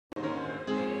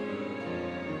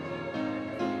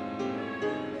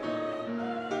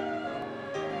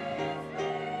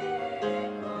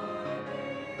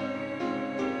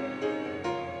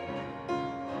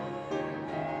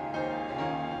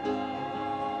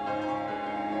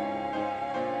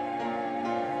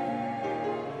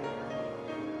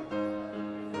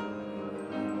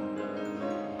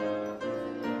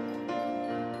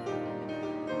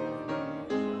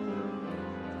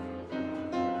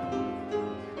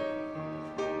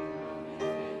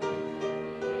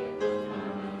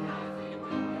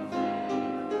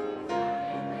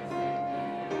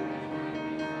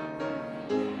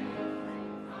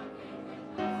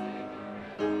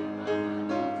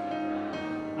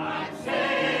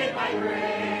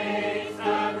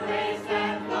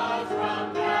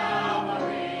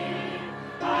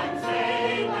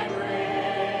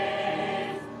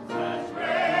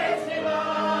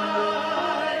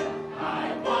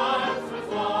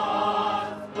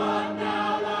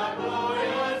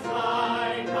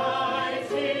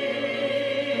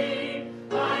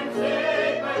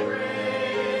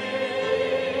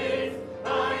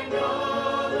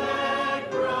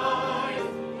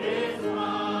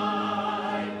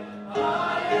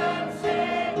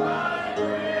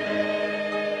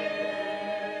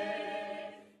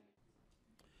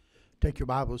Take your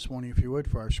Bible this morning, if you would,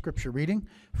 for our scripture reading.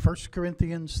 1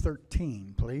 Corinthians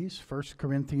 13, please. 1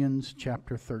 Corinthians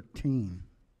chapter 13.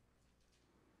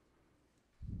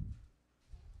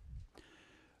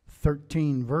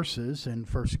 13 verses in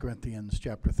 1 Corinthians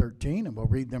chapter 13, and we'll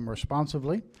read them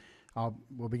responsively.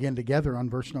 We'll begin together on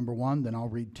verse number 1, then I'll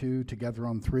read 2, together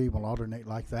on 3. We'll alternate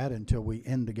like that until we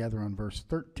end together on verse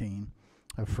 13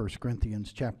 of 1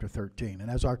 Corinthians chapter 13. And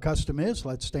as our custom is,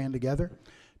 let's stand together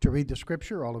to read the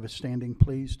scripture. All of us standing,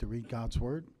 please, to read God's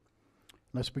word.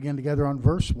 Let's begin together on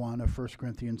verse 1 of 1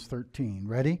 Corinthians 13.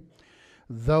 Ready?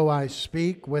 Though I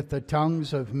speak with the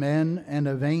tongues of men and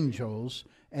of angels,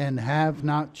 and have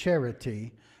not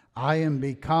charity, I am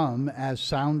become as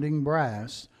sounding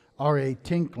brass or a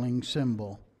tinkling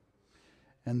cymbal.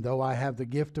 And though I have the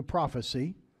gift of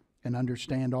prophecy, and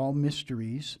understand all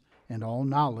mysteries and all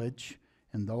knowledge,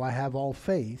 and though I have all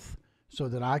faith, so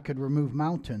that I could remove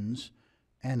mountains,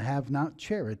 and have not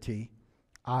charity,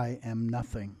 I am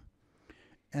nothing.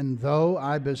 And though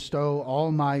I bestow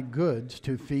all my goods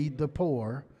to feed the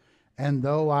poor, and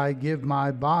though I give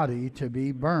my body to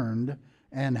be burned,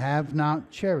 and have not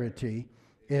charity,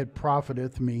 it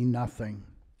profiteth me nothing.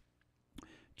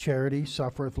 Charity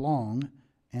suffereth long,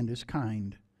 and is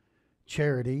kind.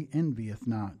 Charity envieth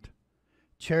not.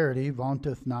 Charity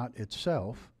vaunteth not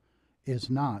itself,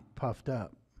 is not puffed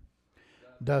up,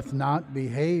 doth not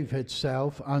behave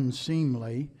itself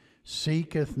unseemly,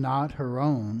 seeketh not her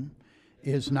own,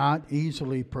 is not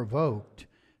easily provoked,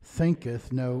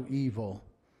 thinketh no evil,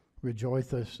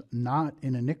 rejoiceth not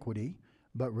in iniquity,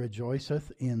 but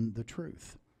rejoiceth in the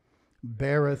truth,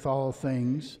 beareth all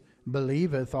things,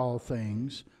 believeth all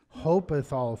things,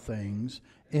 hopeth all things,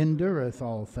 endureth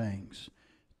all things.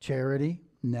 Charity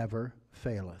never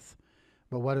faileth.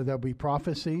 But whether there be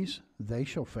prophecies, they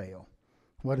shall fail.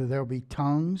 Whether there be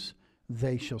tongues,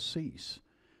 they shall cease.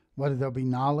 Whether there be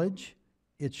knowledge,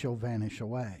 it shall vanish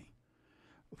away.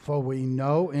 For we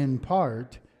know in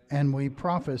part, and we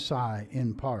prophesy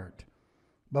in part.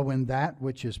 But when that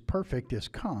which is perfect is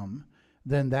come,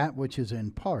 then that which is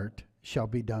in part shall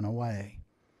be done away.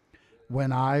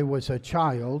 When I was a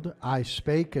child, I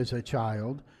spake as a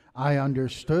child, I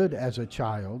understood as a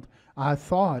child, I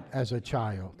thought as a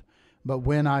child. But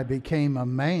when I became a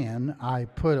man, I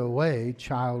put away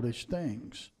childish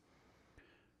things.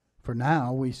 For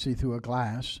now we see through a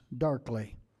glass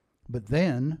darkly, but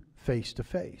then face to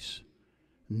face.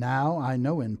 Now I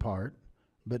know in part,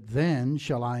 but then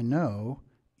shall I know,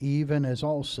 even as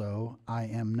also I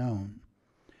am known.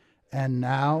 And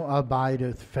now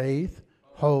abideth faith,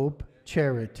 hope,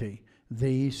 charity,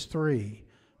 these three.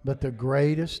 But the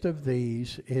greatest of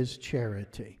these is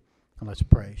charity. And let's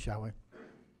pray, shall we?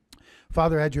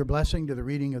 Father, add your blessing to the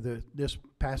reading of this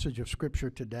passage of Scripture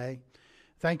today.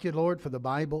 Thank you, Lord, for the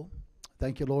Bible.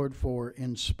 Thank you, Lord, for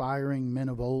inspiring men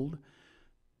of old,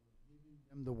 giving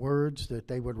them the words that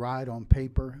they would write on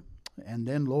paper, and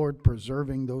then, Lord,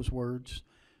 preserving those words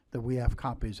that we have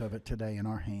copies of it today in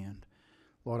our hand.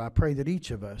 Lord, I pray that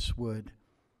each of us would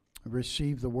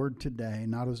receive the word today,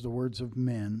 not as the words of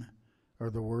men or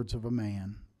the words of a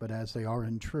man, but as they are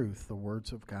in truth, the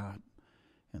words of God.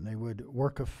 And they would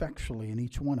work effectually in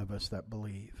each one of us that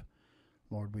believe.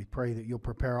 Lord, we pray that you'll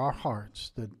prepare our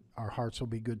hearts, that our hearts will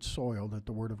be good soil, that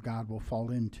the word of God will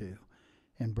fall into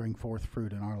and bring forth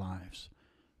fruit in our lives.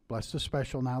 Bless the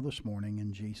special now this morning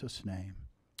in Jesus' name.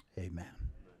 Amen.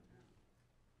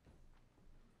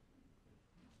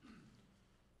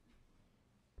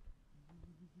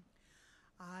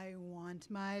 I want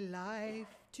my life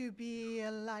to be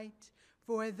a light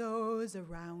for those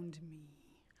around me.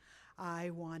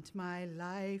 I want my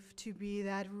life to be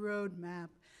that roadmap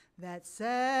that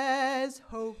says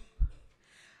hope.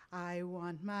 I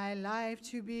want my life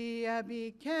to be a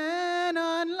beacon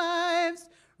on life's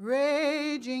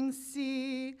raging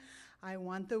sea. I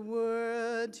want the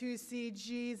world to see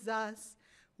Jesus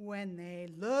when they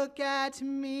look at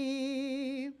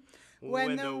me.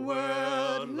 When the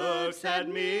world looks at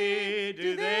me,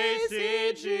 do they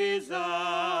see Jesus?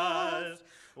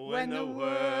 When the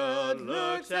world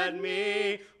looks at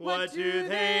me, what do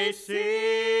they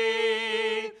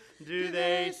see? Do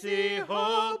they see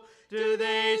hope? Do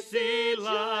they see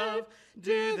love?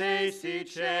 Do they see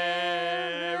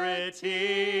charity?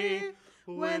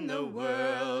 When the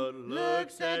world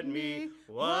looks at me,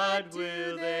 what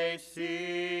will they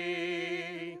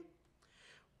see?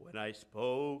 When I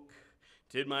spoke,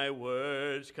 did my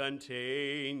words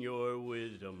contain your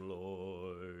wisdom,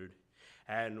 Lord?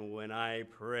 And when I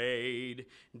prayed,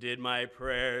 did my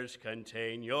prayers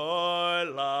contain your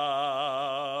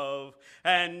love?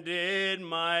 And did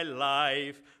my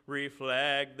life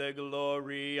reflect the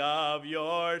glory of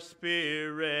your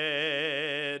Spirit?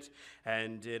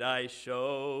 And did I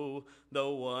show the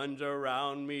ones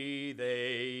around me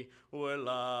they were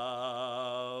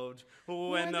loved?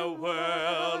 When the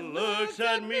world looks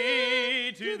at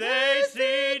me, do they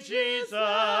see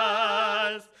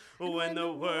Jesus? When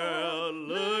the world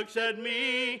looks at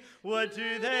me, what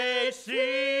do they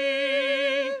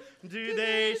see? Do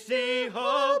they see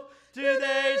hope? Do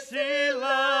they see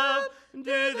love?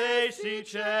 Do they see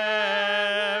charity?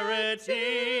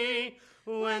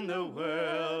 When the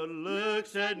world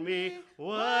looks at me,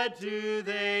 what do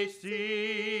they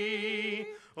see?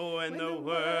 When the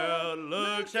world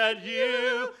looks at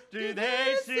you, do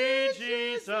they see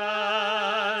Jesus?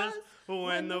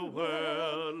 When the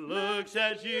world looks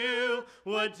at you,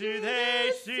 what do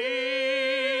they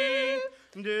see?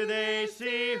 Do they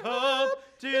see hope?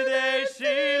 Do they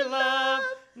see love?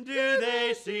 Do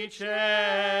they see charity?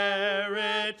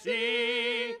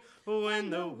 When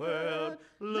the world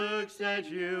looks at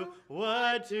you,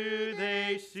 what do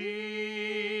they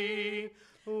see?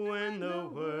 When the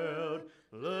world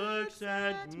looks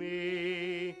at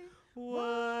me,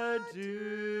 what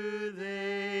do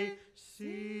they see?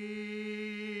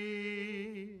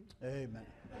 Amen.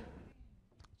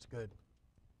 It's good.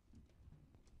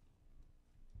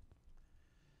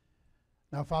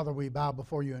 Now, Father, we bow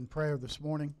before you in prayer this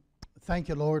morning. Thank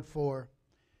you, Lord, for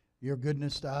your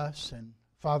goodness to us. And,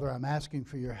 Father, I'm asking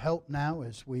for your help now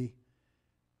as we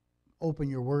open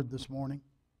your word this morning.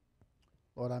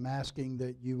 Lord, I'm asking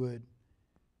that you would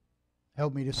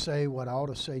help me to say what I ought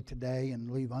to say today and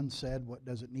leave unsaid what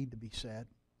doesn't need to be said.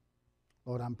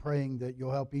 Lord, I'm praying that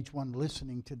you'll help each one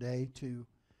listening today to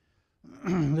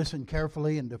listen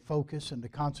carefully and to focus and to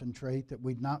concentrate, that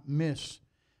we'd not miss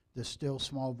the still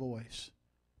small voice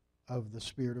of the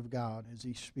Spirit of God as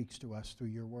He speaks to us through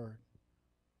your word.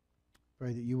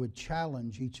 Pray that you would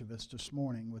challenge each of us this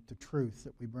morning with the truth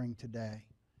that we bring today,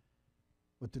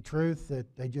 with the truth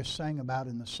that they just sang about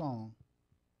in the song,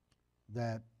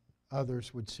 that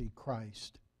others would see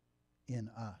Christ in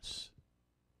us.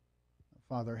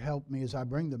 Father, help me as I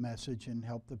bring the message and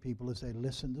help the people as they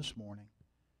listen this morning.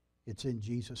 It's in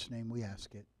Jesus' name we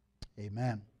ask it.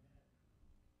 Amen.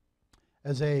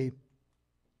 As a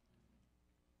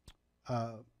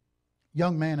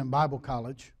young man in Bible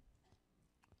college,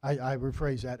 I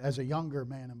rephrase that, as a younger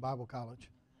man in Bible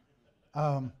college,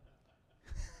 I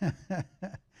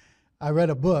read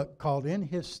a book called In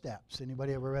His Steps.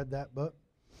 Anybody ever read that book?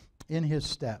 In His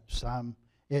Steps.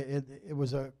 It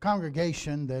was a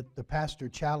congregation that the pastor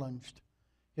challenged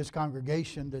his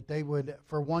congregation that they would,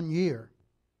 for 1 year,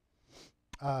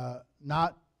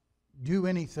 not do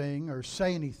anything or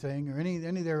say anything or any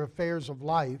of their affairs of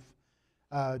life,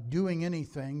 doing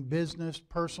anything, business,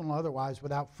 personal, otherwise,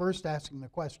 without first asking the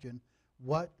question,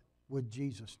 what would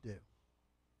Jesus do?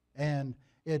 And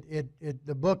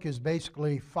the book is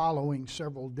basically following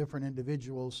several different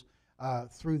individuals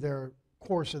through their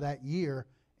course of that year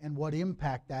and what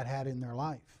impact that had in their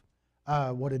life,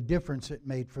 what a difference it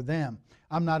made for them.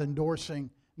 I'm not endorsing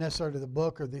necessarily the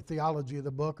book or the theology of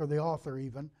the book or the author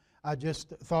even. I just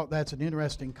thought that's an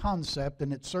interesting concept,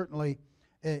 and it certainly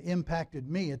impacted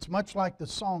me. It's much like the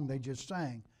song they just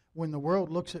sang. When the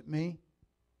world looks at me,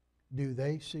 do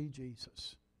they see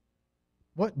Jesus?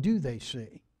 What do they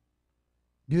see?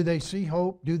 Do they see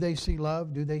hope? Do they see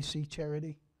love? Do they see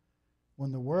charity?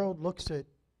 When the world looks at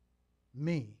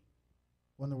me,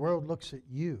 when the world looks at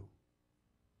you,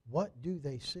 what do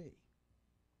they see?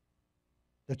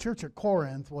 The church at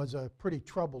Corinth was a pretty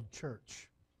troubled church.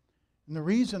 And the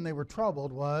reason they were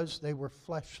troubled was they were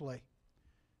fleshly.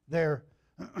 They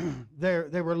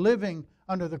were living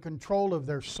under the control of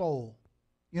their soul.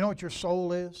 You know what your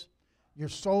soul is? Your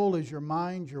soul is your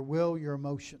mind, your will, your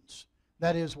emotions.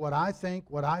 That is what I think,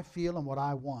 what I feel, and what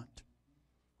I want.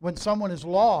 When someone is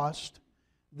lost,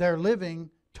 they're living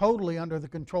totally under the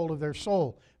control of their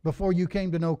soul. Before you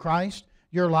came to know Christ,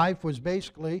 your life was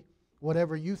basically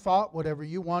whatever you thought, whatever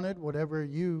you wanted, whatever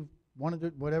you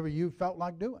felt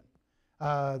like doing.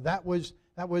 That's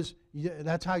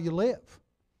how you live.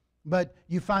 But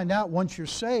you find out once you're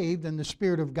saved and the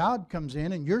Spirit of God comes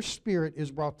in and your spirit is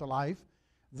brought to life,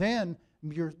 then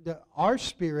our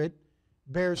spirit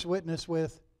bears witness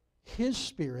with His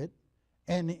Spirit,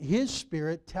 and His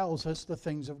Spirit tells us the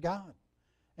things of God.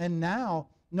 And now,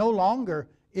 no longer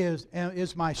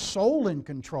is my soul in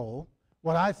control,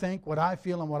 what I think, what I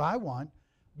feel, and what I want,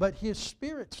 but His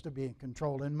Spirit's to be in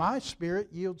control. And my spirit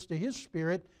yields to His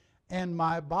Spirit, and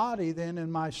my body then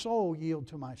and my soul yield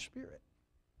to my spirit.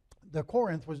 The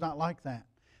Corinth was not like that.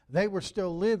 They were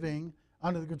still living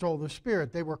under the control of the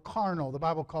Spirit. They were carnal. The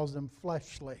Bible calls them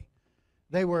fleshly.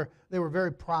 They were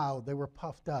very proud. They were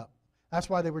puffed up. That's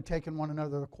why they were taking one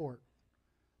another to court.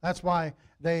 That's why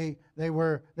they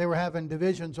were having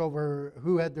divisions over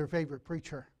who had their favorite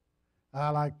preacher. I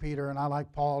like Peter, and I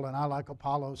like Paul, and I like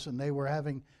Apollos, and they were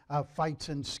having fights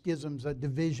and schisms,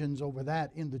 divisions over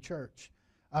that in the church.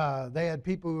 They had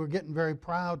people who were getting very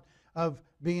proud of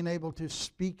being able to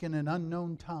speak in an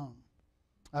unknown tongue.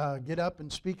 Get up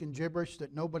and speak in gibberish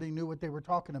that nobody knew what they were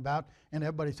talking about, and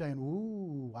everybody saying,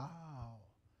 "Ooh, wow,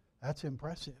 that's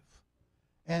impressive."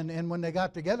 And when they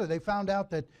got together, they found out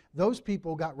that those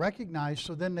people got recognized,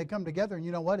 so then they come together, and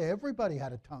you know what? Everybody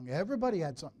had a tongue. Everybody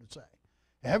had something to say.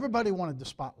 Everybody wanted the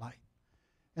spotlight.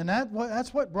 And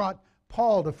that's what brought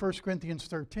Paul to 1 Corinthians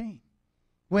 13.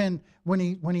 When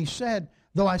he said,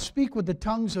 "Though I speak with the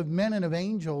tongues of men and of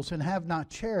angels and have not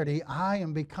charity, I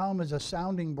am become as a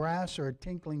sounding brass or a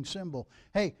tinkling cymbal."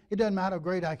 Hey, it doesn't matter how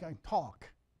great I can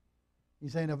talk.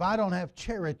 He's saying, if I don't have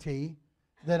charity,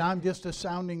 then I'm just a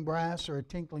sounding brass or a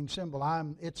tinkling cymbal.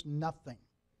 It's nothing.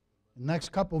 The next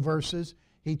couple verses,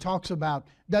 he talks about,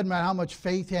 doesn't matter how much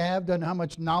faith you have, doesn't matter how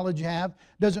much knowledge you have,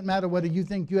 doesn't matter whether you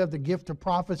think you have the gift of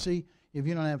prophecy. If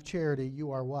you don't have charity,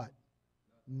 you are what?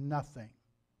 Nothing.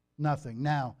 Nothing.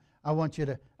 Now, I want you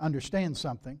to understand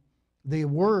something. The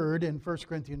word in 1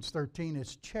 Corinthians 13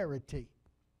 is charity.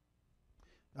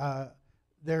 How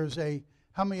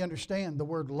many understand the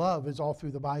word love is all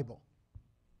through the Bible?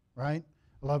 Right?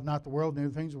 Love not the world, neither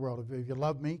the things of the world. If you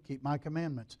love me, keep my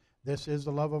commandments. This is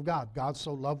the love of God. God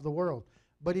so loved the world.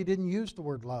 But He didn't use the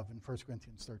word love in 1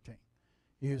 Corinthians 13.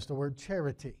 He used the word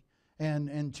charity.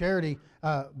 And charity,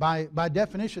 by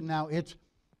definition now, it's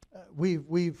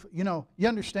you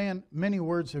understand many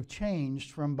words have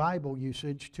changed from Bible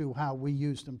usage to how we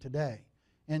use them today.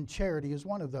 And charity is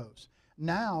one of those.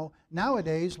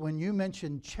 Nowadays, when you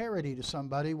mention charity to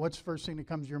somebody, what's the first thing that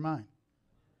comes to your mind?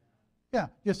 Yeah,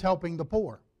 just helping the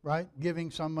poor, right? Giving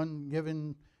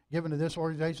to this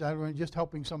organization, just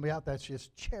helping somebody out, that's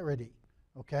just charity,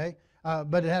 okay?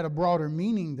 But it had a broader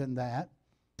meaning than that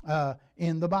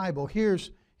in the Bible. Here's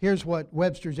what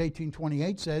Webster's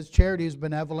 1828 says. Charity is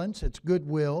benevolence, it's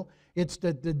goodwill, it's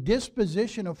the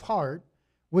disposition of heart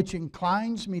which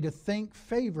inclines me to think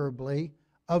favorably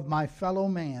of my fellow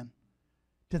man,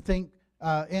 to think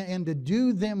and to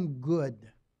do them good.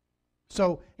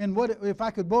 So, if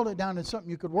I could boil it down to something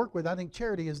you could work with, I think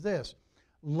charity is this: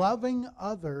 loving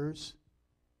others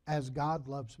as God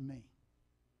loves me.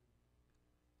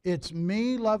 It's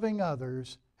me loving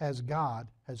others as God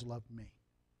has loved me.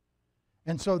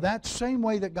 And so that same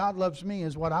way that God loves me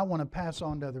is what I want to pass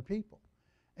on to other people.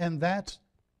 And that's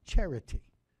charity.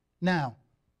 Now,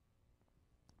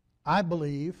 I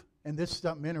believe, and this is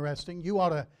something interesting,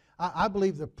 I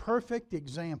believe the perfect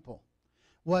example,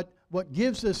 what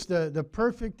gives us the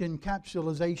perfect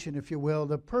encapsulation, if you will,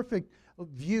 the perfect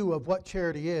view of what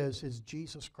charity is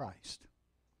Jesus Christ.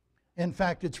 In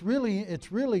fact, it's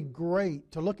really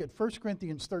great to look at 1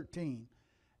 Corinthians 13,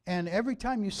 and every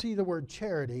time you see the word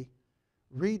charity,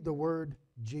 read the word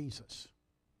Jesus.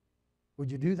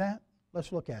 Would you do that?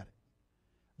 Let's look at it.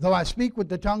 Though I speak with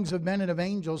the tongues of men and of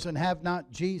angels and have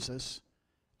not Jesus,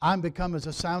 I'm become as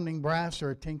a sounding brass or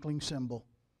a tinkling cymbal.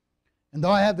 And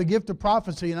though I have the gift of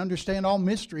prophecy and understand all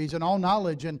mysteries and all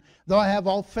knowledge, and though I have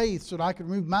all faith so that I can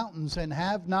remove mountains and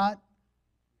have not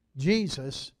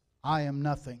Jesus, I am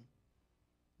nothing.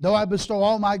 Though I bestow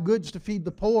all my goods to feed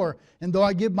the poor, and though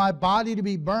I give my body to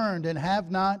be burned and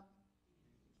have not,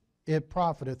 it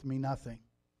profiteth me nothing.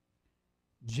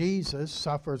 Jesus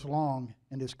suffers long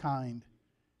and is kind.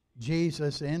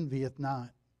 Jesus envieth not.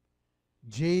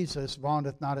 Jesus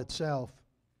vaunteth not itself,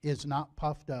 is not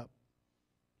puffed up,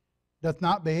 doth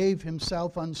not behave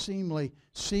himself unseemly,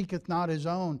 seeketh not his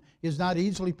own, is not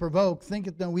easily provoked,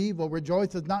 thinketh no evil,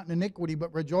 rejoiceth not in iniquity,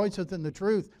 but rejoiceth in the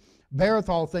truth, beareth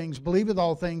all things, believeth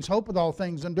all things, hopeth all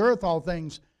things, endureth all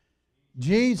things.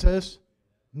 Jesus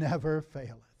never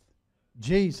faileth.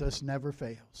 Jesus never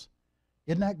fails.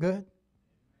 Isn't that good?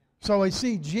 So I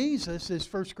see Jesus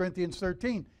is 1 Corinthians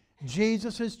 13.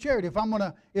 Jesus is charity.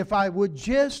 If I would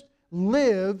just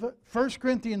live 1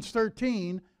 Corinthians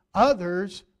 13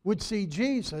 others would see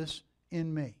Jesus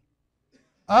in me.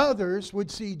 Others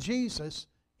would see Jesus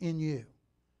in you.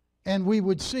 And we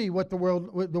would see what the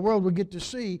world would get to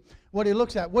see what He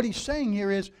looks at. What He's saying here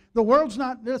is the world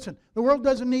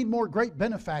doesn't need more great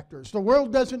benefactors. The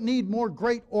world doesn't need more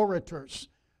great orators.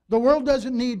 The world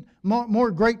doesn't need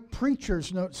more great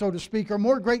preachers, so to speak, or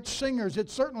more great singers. It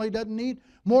certainly doesn't need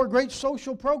more great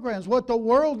social programs. What the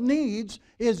world needs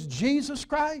is Jesus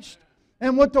Christ.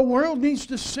 And what the world needs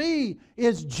to see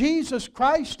is Jesus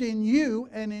Christ in you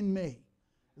and in me.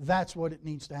 That's what it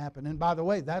needs to happen. And by the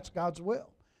way, that's God's will.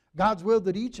 God's will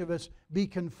that each of us be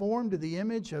conformed to the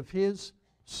image of His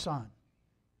Son.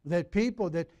 That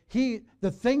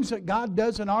the things that God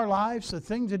does in our lives, the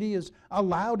things that He has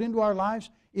allowed into our lives,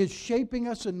 is shaping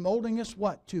us and molding us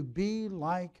what? To be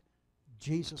like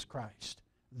Jesus Christ.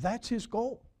 That's His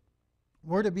goal.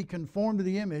 We're to be conformed to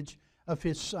the image of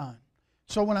His Son.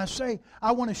 So when I say,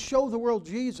 I want to show the world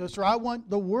Jesus, or I want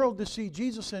the world to see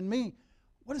Jesus in me,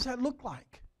 what does that look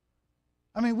like?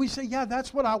 I mean, we say, yeah,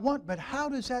 that's what I want, but how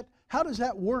does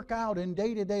that work out in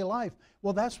day-to-day life?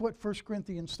 Well, that's what 1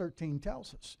 Corinthians 13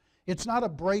 tells us. It's not a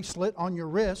bracelet on your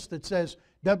wrist that says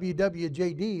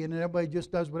WWJD and everybody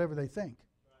just does whatever they think.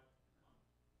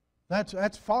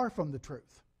 That's far from the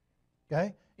truth.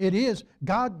 Okay? It is,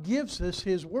 God gives us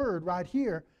His Word right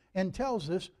here and tells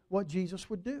us what Jesus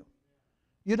would do.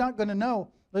 You're not going to know,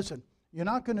 listen, you're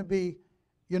not going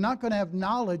to have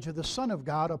knowledge of the Son of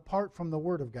God apart from the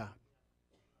Word of God.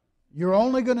 You're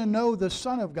only going to know the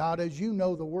Son of God as you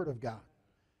know the Word of God.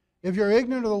 If you're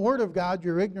ignorant of the Word of God,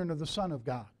 you're ignorant of the Son of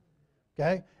God.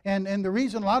 Okay? And the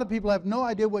reason a lot of people have no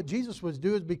idea what Jesus would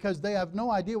do is because they have no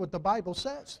idea what the Bible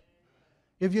says.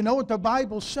 If you know what the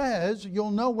Bible says,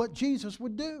 you'll know what Jesus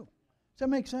would do. Does that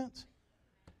make sense?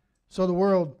 So the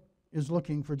world is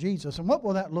looking for Jesus. And what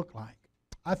will that look like?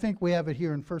 I think we have it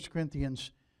here in 1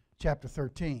 Corinthians chapter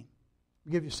 13.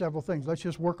 I'll give you several things. Let's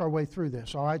just work our way through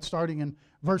this. All right, starting in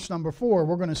verse number 4,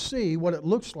 we're going to see what it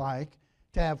looks like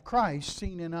to have Christ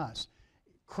seen in us.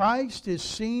 Christ is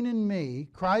seen in me,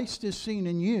 Christ is seen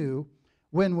in you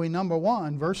when we, number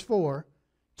 1, verse 4,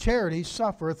 charity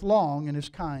suffereth long and is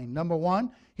kind. Number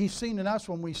 1, He's seen in us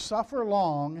when we suffer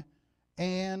long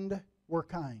and we're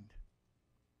kind.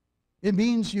 It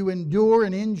means you endure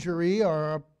an injury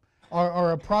or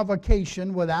a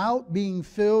provocation without being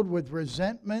filled with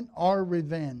resentment or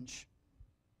revenge.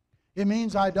 It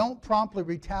means I don't promptly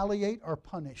retaliate or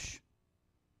punish.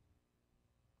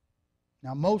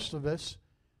 Now, most of us,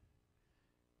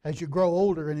 as you grow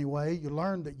older anyway, you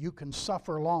learn that you can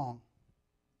suffer long.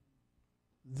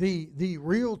 The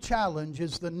real challenge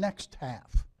is the next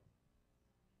half.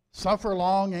 Suffer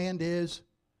long and is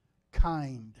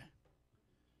kind.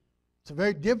 It's a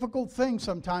very difficult thing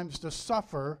sometimes to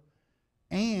suffer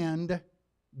and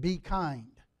be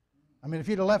kind. I mean, if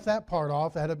he'd have left that part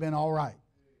off, that'd have been all right.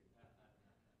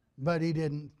 But He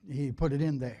didn't. He put it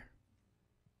in there.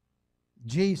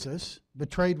 Jesus,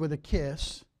 betrayed with a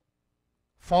kiss,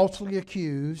 falsely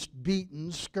accused,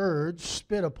 beaten, scourged,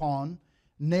 spit upon,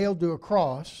 nailed to a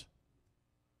cross,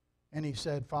 and He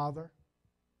said, Father,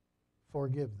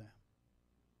 forgive them.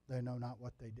 They know not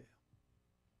what they do.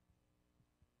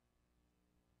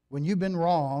 When you've been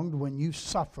wronged, when you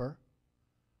suffer,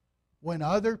 when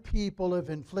other people have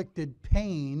inflicted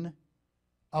pain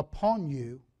upon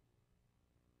you,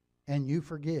 and you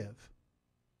forgive,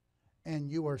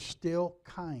 and you are still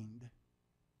kind,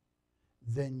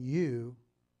 then you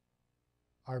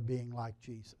are being like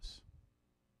Jesus.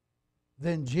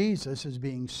 Then Jesus is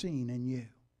being seen in you.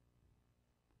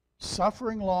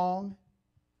 Suffering long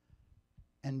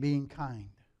and being kind.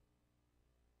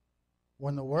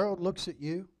 When the world looks at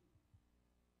you,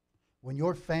 when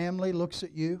your family looks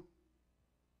at you,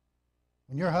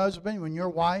 when your husband, when your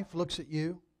wife looks at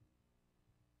you,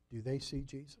 do they see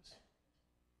Jesus?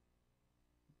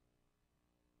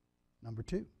 Number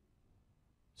 2.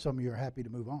 Some of you are happy to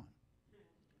move on.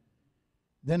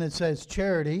 Then it says,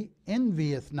 charity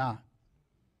envieth not.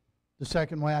 The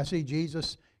second way I see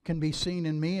Jesus can be seen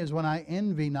in me is when I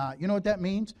envy not. You know what that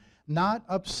means? Not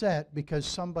upset because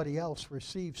somebody else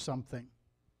receives something.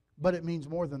 But it means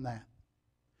more than that.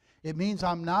 It means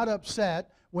I'm not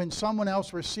upset when someone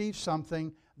else receives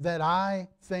something that I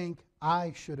think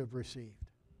I should have received.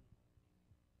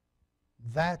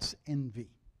 That's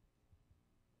envy.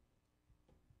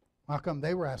 How come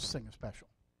they were asked to sing a special?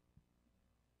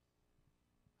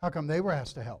 How come they were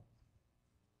asked to help?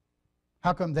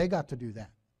 How come they got to do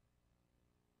that?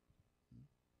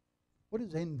 What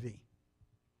is envy?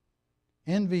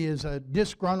 Envy is a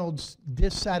disgruntled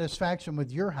dissatisfaction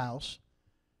with your house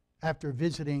after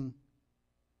visiting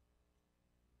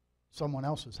someone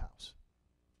else's house.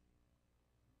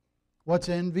 What's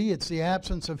envy? It's the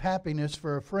absence of happiness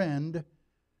for a friend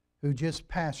who just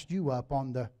passed you up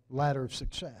on the ladder of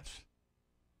success.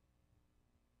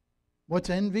 What's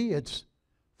envy? It's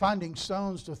finding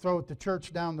stones to throw at the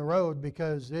church down the road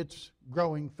because it's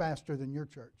growing faster than your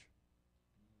church.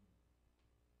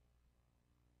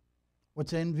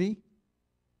 What's envy?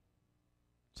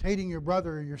 It's hating your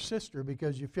brother or your sister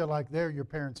because you feel like they're your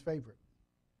parent's favorite.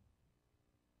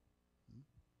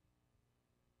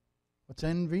 What's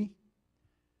envy?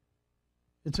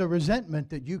 It's a resentment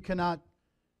that you cannot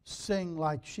sing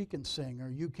like she can sing, or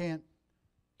you can't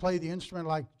play the instrument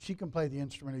like she can play the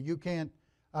instrument, or you can't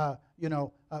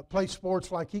play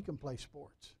sports like he can play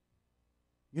sports.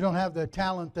 You don't have the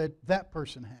talent that that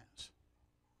person has.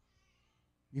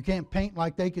 You can't paint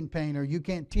like they can paint, or you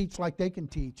can't teach like they can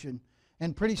teach.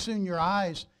 And pretty soon your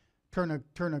eyes turn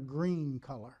a green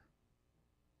color.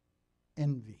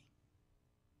 Envy.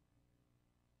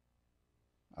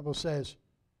 The Bible says,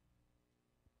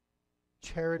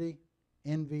 charity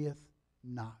envieth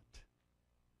not.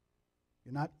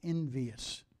 You're not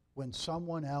envious when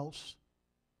someone else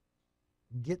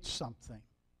gets something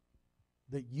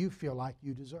that you feel like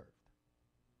you deserved.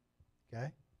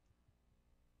 Okay?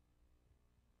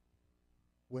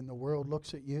 When the world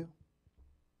looks at you,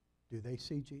 do they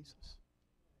see Jesus?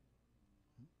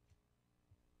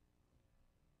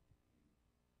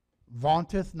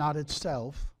 Vaunteth not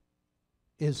itself,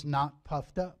 is not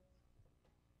puffed up.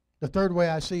 The third way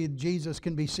I see Jesus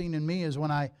can be seen in me is when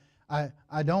I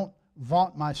don't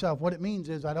vaunt myself. What it means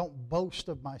is I don't boast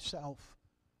of myself.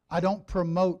 I don't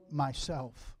promote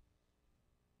myself.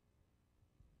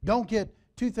 Don't get,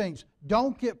 two things,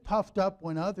 don't get puffed up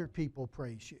when other people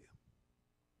praise you.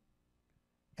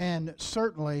 And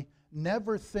certainly,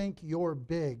 never think you're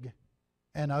big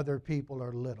and other people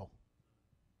are little.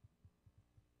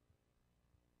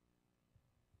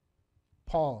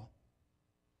 Paul,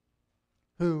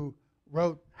 who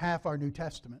wrote half our New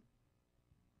Testament.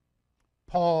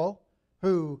 Paul,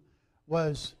 who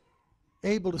was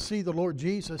able to see the Lord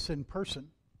Jesus in person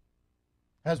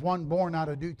as one born out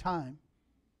of due time.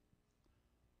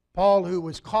 Paul, who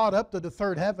was caught up to the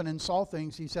third heaven and saw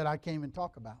things he said, I can't even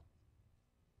talk about.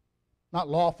 Not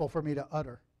lawful for me to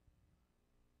utter.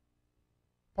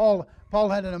 Paul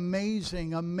had an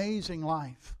amazing, amazing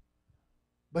life.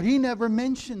 But he never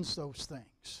mentions those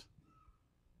things.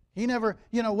 He never,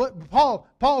 Paul,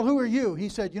 who are you? He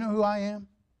said, you know who I am?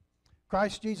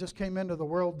 Christ Jesus came into the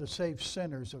world to save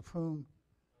sinners, of whom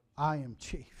I am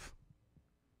chief.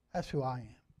 That's who I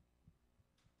am.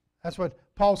 That's what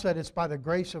Paul said, it's by the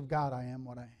grace of God I am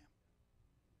what I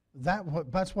am.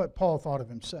 That's what Paul thought of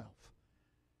himself.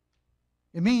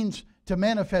 It means to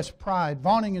manifest pride.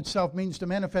 Vaunting itself means to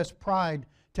manifest pride,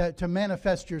 to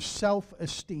manifest your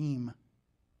self-esteem.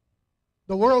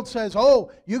 The world says, oh,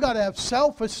 you got to have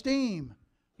self-esteem.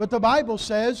 But the Bible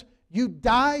says you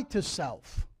die to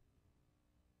self.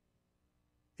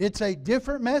 It's a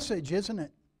different message, isn't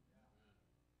it?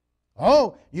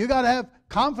 Oh, you got to have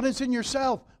confidence in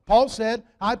yourself. Paul said,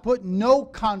 I put no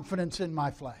confidence in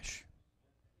my flesh.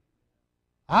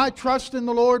 I trust in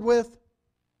the Lord with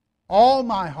all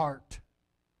my heart.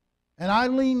 And I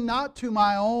lean not to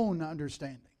my own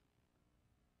understanding.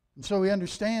 And so he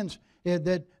understands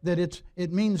that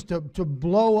it means to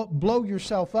blow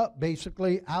yourself up,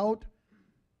 basically, out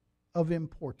of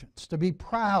importance. To be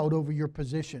proud over your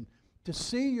position. To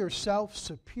see yourself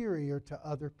superior to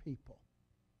other people.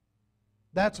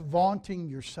 That's vaunting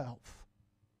yourself.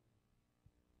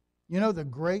 You know, the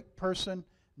great person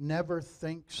never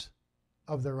thinks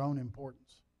of their own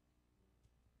importance.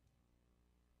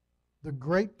 The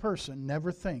great person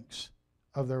never thinks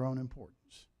of their own importance.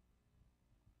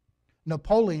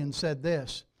 Napoleon said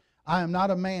this, I am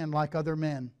not a man like other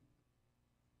men.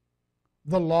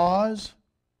 The laws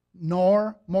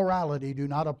nor morality do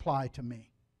not apply to me.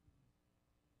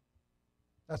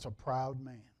 That's a proud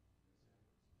man.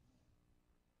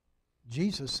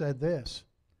 Jesus said this,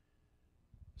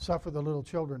 suffer the little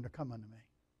children to come unto me.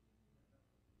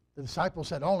 The disciples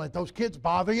said, don't let those kids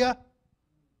bother you.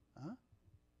 Huh?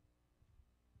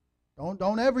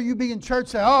 Don't ever you be in church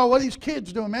say, oh, what are these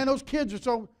kids doing, man? Those kids are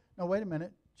so... No, wait a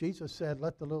minute. Jesus said,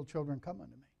 let the little children come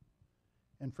unto me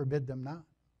and forbid them not,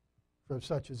 for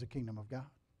such is the kingdom of God.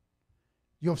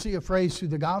 You'll see a phrase through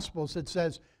the Gospels that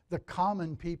says, the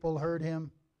common people heard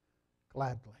him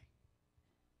gladly.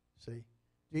 See?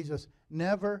 Jesus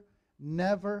never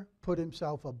put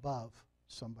himself above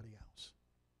somebody else.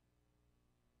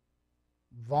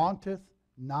 Vaunteth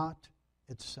not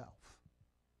itself.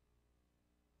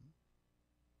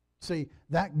 See,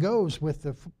 that goes with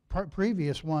the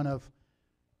previous one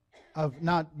of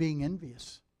not being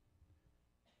envious.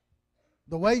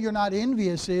 The way you're not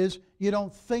envious is you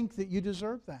don't think that you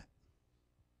deserve that.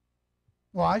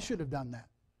 Well, I should have done that.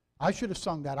 I should have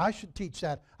sung that. I should teach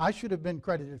that. I should have been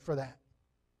credited for that.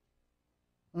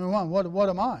 I mean, what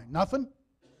am I? Nothing?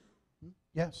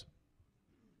 Yes.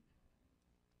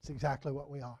 It's exactly what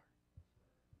we are.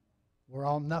 We're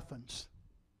all nothings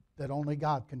that only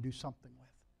God can do something with.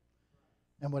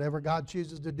 And whatever God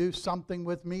chooses to do something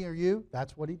with me or you,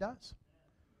 that's what He does.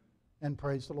 And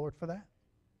praise the Lord for that.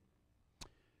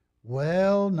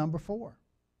 Well, number 4.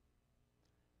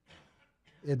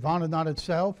 It vaunteth not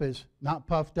itself, is not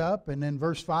puffed up. And then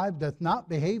verse 5, doth not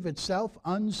behave itself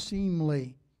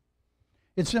unseemly.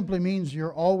 It simply means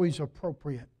you're always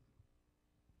appropriate.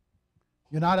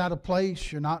 You're not out of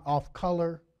place. You're not off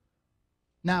color.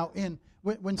 Now,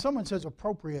 when someone says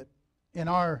appropriate in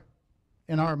our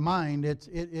mind,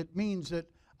 it means that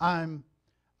I'm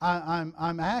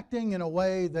acting in a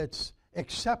way that's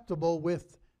acceptable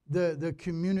with the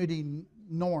community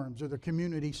norms or the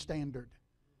community standard.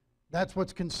 That's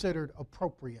what's considered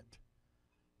appropriate.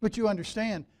 But you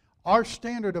understand, our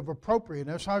standard of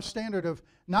appropriateness, our standard of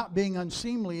not being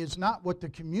unseemly is not what the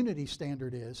community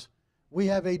standard is. We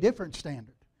have a different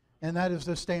standard, and that is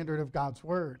the standard of God's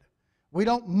Word. We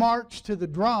don't march to the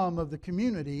drum of the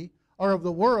community or of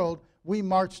the world. We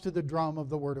march to the drum of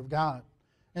the Word of God.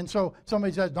 And so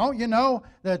somebody says, don't you know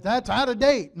that that's out of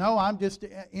date? No, I'm just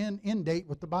in date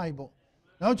with the Bible.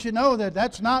 Don't you know that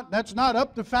that's not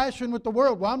up to fashion with the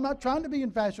world? Well, I'm not trying to be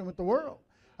in fashion with the world.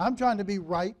 I'm trying to be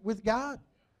right with God.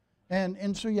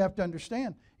 And so you have to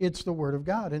understand, it's the Word of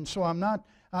God. And so I'm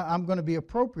going to be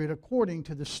appropriate according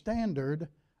to the standard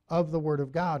of the Word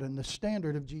of God and the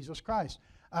standard of Jesus Christ.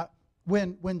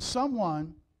 When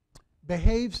someone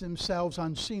behaves themselves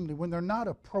unseemly, when they're not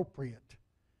appropriate,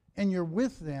 and you're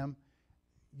with them,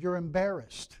 you're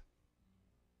embarrassed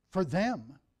for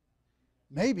them.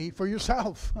 Maybe for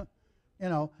yourself. You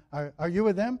know, are you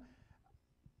with them?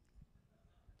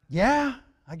 Yeah,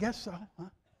 I guess so. Huh?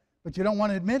 But you don't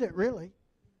want to admit it, really.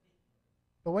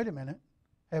 But wait a minute.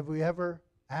 Have we ever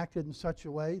acted in such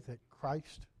a way that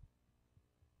Christ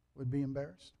would be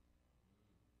embarrassed?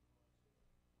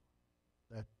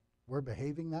 That we're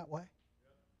behaving that way?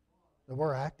 That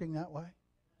we're acting that way?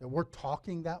 That we're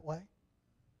talking that way?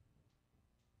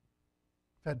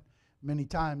 I've had many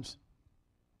times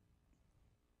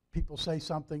people say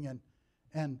something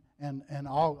and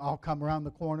I'll come around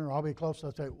the corner, I'll be close,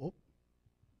 I'll say, whoop.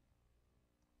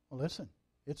 Well, listen,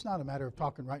 it's not a matter of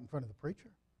talking right in front of the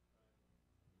preacher.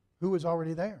 Who was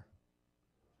already there?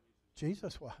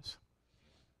 Jesus was.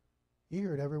 He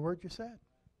heard every word you said.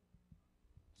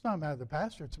 It's not a matter of the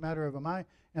pastor, it's a matter of am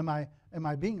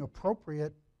I being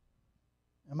appropriate?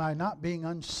 Am I not being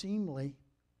unseemly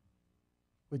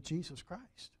with Jesus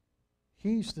Christ?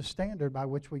 He's the standard by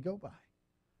which we go by.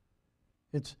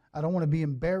 I don't want to be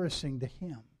embarrassing to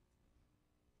Him.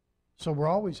 So we're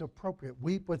always appropriate.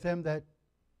 Weep with them that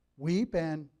weep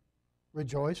and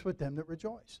rejoice with them that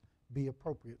rejoice. Be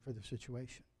appropriate for the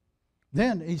situation.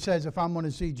 Then he says, if I'm going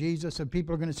to see Jesus and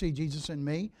people are going to see Jesus in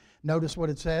me, notice what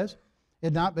it says.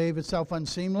 It not behave itself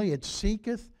unseemly. It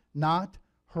seeketh not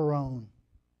her own.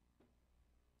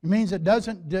 It means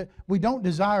we don't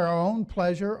desire our own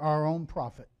pleasure or our own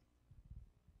profit.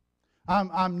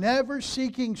 I'm never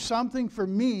seeking something for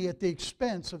me at the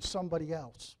expense of somebody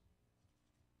else.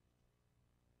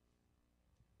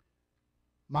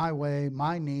 My way,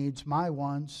 my needs, my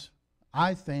wants.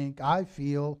 I think, I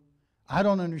feel, I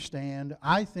don't understand.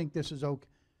 I think this is okay.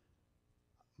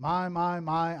 My,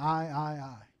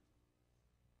 I.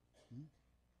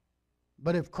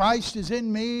 But if Christ is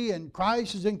in me and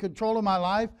Christ is in control of my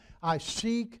life, I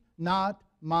seek not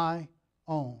my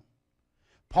own.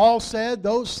 Paul said,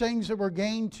 those things that were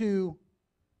gained to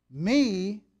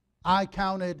me, I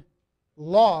counted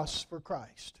loss for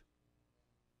Christ.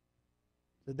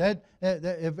 That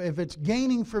if it's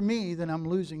gaining for me, then I'm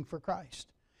losing for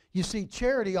Christ. You see,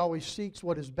 charity always seeks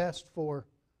what is best for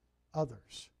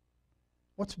others.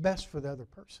 What's best for the other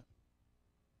person?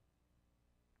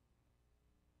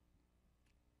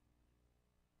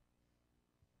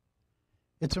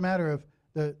 It's a matter of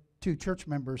the two church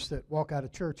members that walk out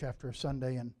of church after a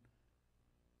Sunday, and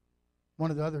one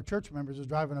of the other church members is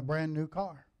driving a brand new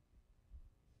car.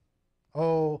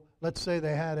 Oh, let's say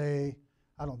they had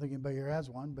I don't think anybody here has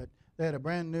one, but they had a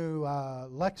brand new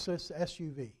Lexus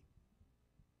SUV.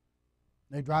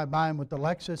 They drive by him with the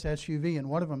Lexus SUV, and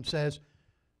one of them says,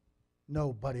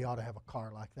 nobody ought to have a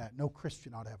car like that. No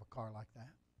Christian ought to have a car like that.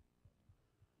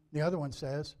 The other one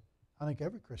says, I think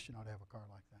every Christian ought to have a car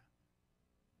like that.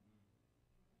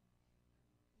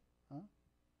 Huh?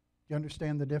 Do you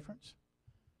understand the difference?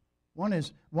 One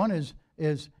is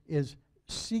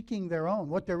seeking their own.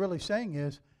 What they're really saying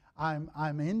is, I'm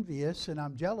envious and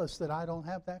I'm jealous that I don't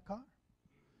have that car.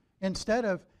 Instead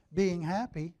of being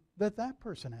happy that that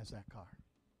person has that car.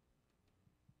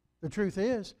 The truth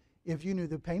is, if you knew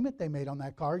the payment they made on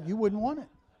that car, you wouldn't want it.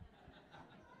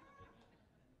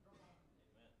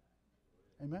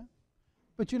 Amen?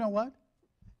 But you know what?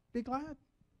 Be glad.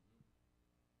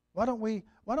 Why don't we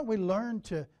learn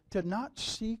to not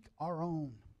seek our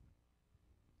own?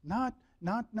 Not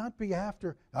be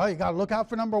after, oh, you got to look out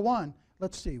for number one.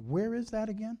 Let's see, where is that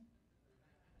again?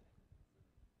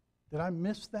 Did I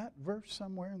miss that verse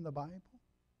somewhere in the Bible?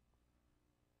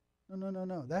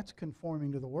 No. That's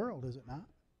conforming to the world, is it not?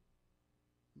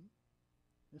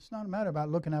 It's not a matter about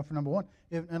looking out for number one,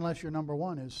 unless your number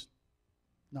one is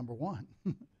number one.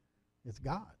 It's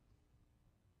God.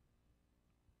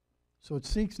 So it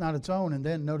seeks not its own. And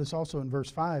then notice also in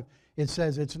verse 5, it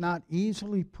says it's not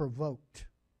easily provoked.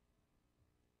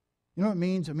 You know what it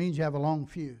means? It means you have a long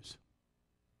fuse.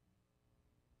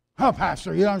 Oh,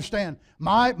 Pastor, you don't understand.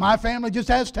 My family just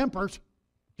has tempers.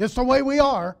 Just the way we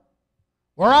are.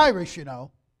 We're Irish, you know.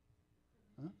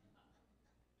 Huh?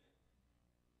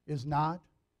 Is not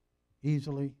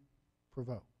easily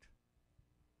provoked.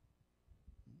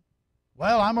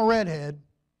 Well, I'm a redhead.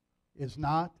 Is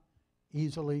not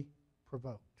easily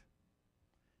provoked.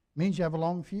 It means you have a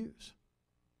long fuse.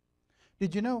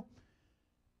 Did you know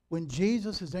when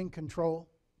Jesus is in control,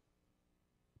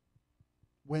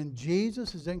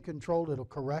 it'll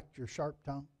correct your sharp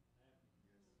tongue.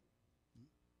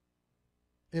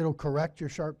 It'll correct your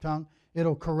sharp tongue.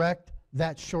 It'll correct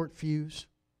that short fuse.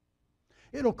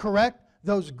 It'll correct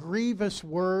those grievous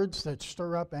words that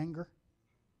stir up anger.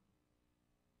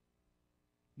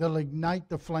 They'll ignite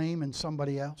the flame in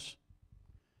somebody else.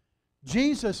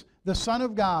 Jesus, the Son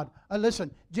of God,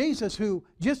 listen, Jesus who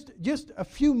just a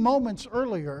few moments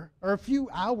earlier, or a few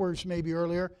hours maybe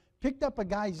earlier, picked up a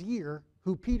guy's ear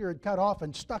who Peter had cut off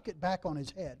and stuck it back on his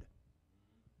head.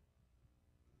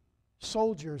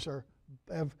 Soldiers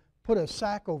have put a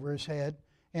sack over his head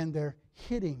and they're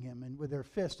hitting him and with their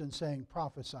fist and saying,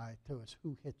 prophesy to us,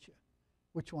 who hit you?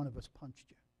 Which one of us punched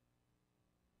you?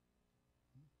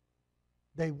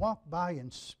 They walked by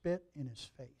and spit in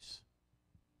his face.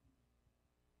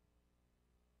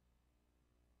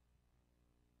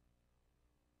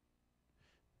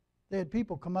 They had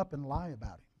people come up and lie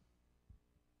about him.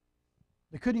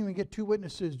 They couldn't even get two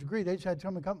witnesses to agree. They just had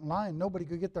someone come and lie, and nobody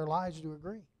could get their lies to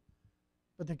agree.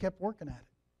 But they kept working at it.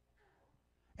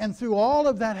 And through all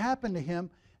of that happened to him,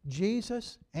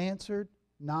 Jesus answered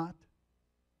not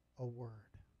a word.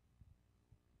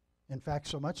 In fact,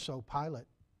 so much so, Pilate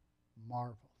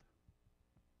marveled.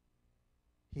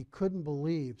 He couldn't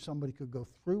believe somebody could go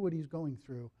through what he's going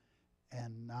through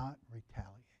and not retaliate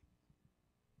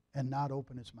and not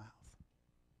open his mouth.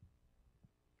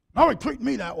 No, he treated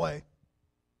me that way.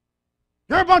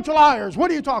 You're a bunch of liars.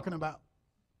 What are you talking about?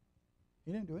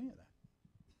 He didn't do any of that.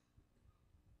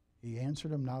 He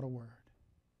answered him not a word.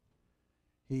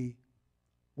 He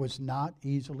was not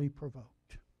easily provoked.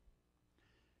 The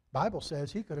Bible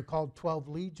says he could have called 12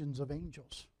 legions of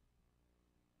angels.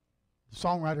 The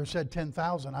songwriter said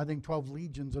 10,000. I think 12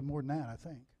 legions are more than that, I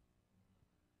think.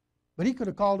 But he could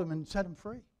have called them and set them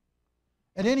free.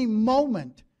 At any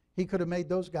moment, he could have made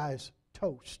those guys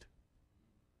toast.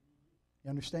 You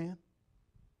understand?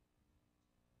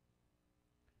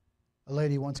 A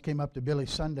lady once came up to Billy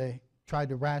Sunday, tried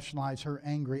to rationalize her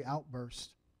angry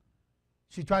outburst.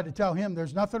 She tried to tell him,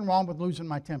 there's nothing wrong with losing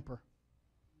my temper.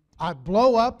 I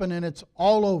blow up and then it's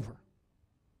all over.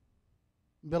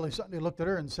 Billy Sunday looked at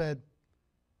her and said,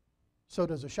 so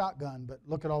does a shotgun, but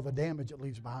look at all the damage it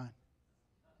leaves behind.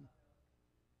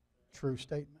 True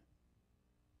statement.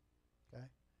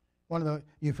 Okay.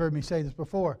 You've heard me say this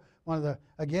before,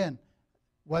 again,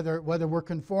 whether we're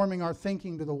conforming our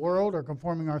thinking to the world or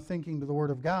conforming our thinking to the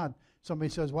Word of God, somebody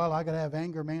says, well, I got to have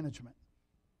anger management.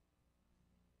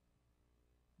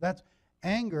 That's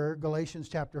anger, Galatians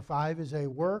chapter 5, is a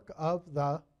work of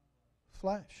the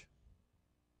flesh.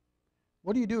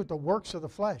 What do you do with the works of the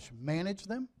flesh? Manage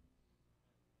them?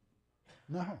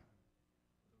 No.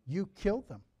 You kill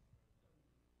them.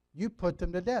 You put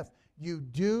them to death. You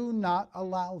do not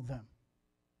allow them.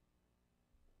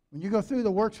 When you go through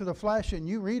the works of the flesh and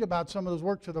you read about some of those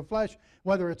works of the flesh,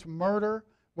 whether it's murder,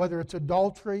 whether it's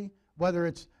adultery, whether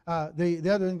it's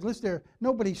the other things listed there,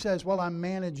 nobody says, well, I'm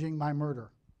managing my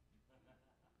murder.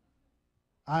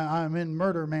 I'm in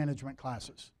murder management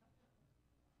classes.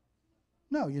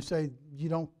 No, you say you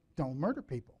don't murder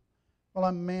people. Well,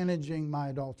 I'm managing my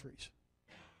adulteries.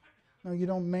 No, you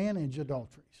don't manage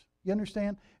adulteries. You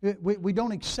understand? We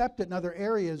don't accept it in other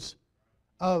areas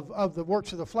of the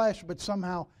works of the flesh, but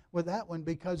somehow with that one,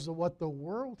 because of what the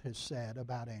world has said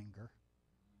about anger,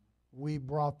 we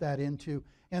brought that into,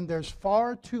 and there's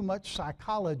far too much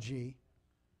psychology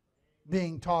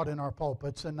being taught in our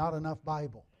pulpits and not enough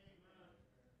Bible.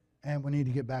 And we need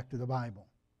to get back to the Bible.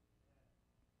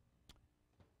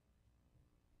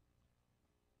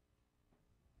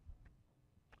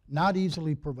 Not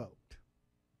easily provoked.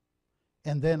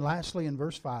 And then lastly in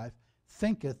verse 5,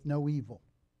 thinketh no evil.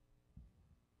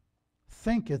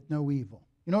 Thinketh no evil.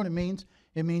 You know what it means?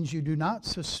 It means you do not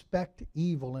suspect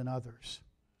evil in others.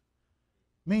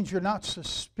 It means you're not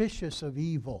suspicious of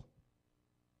evil.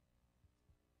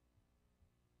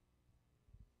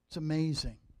 It's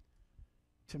amazing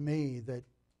to me that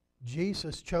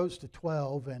Jesus chose the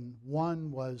 12 and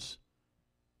one was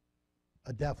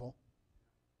a devil.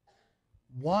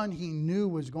 One he knew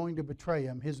was going to betray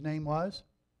him. His name was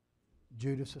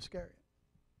Judas Iscariot.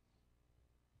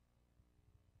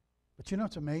 But you know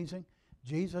what's amazing?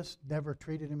 Jesus never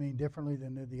treated him any differently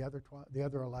than the other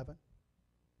 11.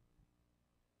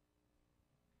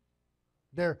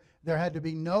 There had to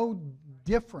be no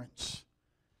difference.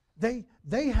 They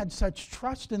had such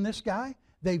trust in this guy,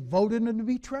 they voted him to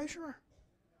be treasurer.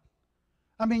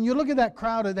 I mean, you look at that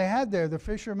crowd that they had there, the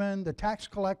fisherman, the tax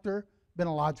collector, been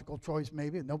a logical choice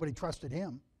maybe, nobody trusted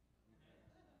him.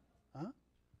 Huh?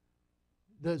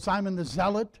 Simon the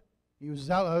Zealot, he was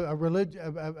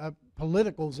a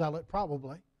political zealot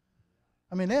probably.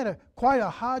 I mean, they had quite a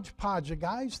hodgepodge of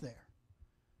guys there.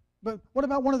 But what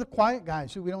about one of the quiet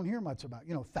guys who we don't hear much about?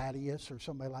 You know, Thaddeus or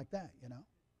somebody like that, you know.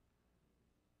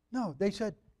 No, they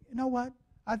said, you know what?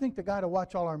 I think the guy to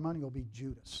watch all our money will be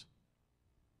Judas.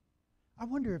 I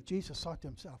wonder if Jesus thought to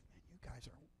himself, man, you guys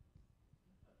are,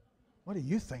 what are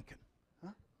you thinking?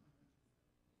 Huh?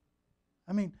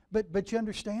 I mean, but you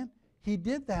understand? He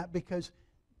did that because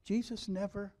Jesus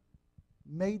never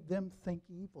made them think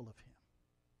evil of him.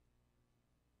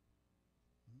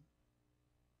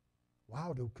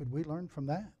 Wow, could we learn from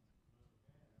that?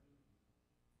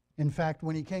 In fact,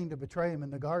 when he came to betray him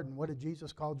in the garden, what did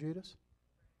Jesus call Judas?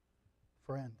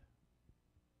 Friend.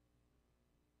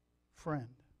 Friend.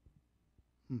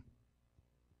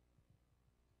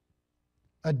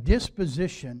 A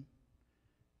disposition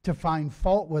to find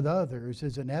fault with others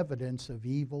is an evidence of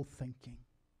evil thinking.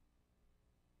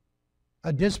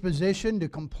 A disposition to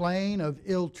complain of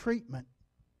ill treatment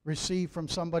received from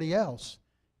somebody else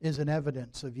is an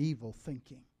evidence of evil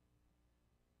thinking.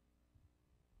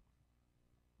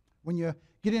 When you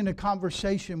get into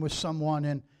conversation with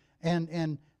someone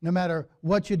and no matter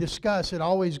what you discuss, it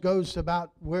always goes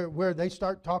about where they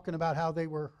start talking about how they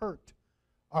were hurt,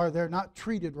 or they're not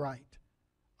treated right,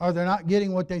 or they're not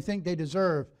getting what they think they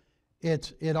deserve.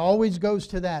 It always goes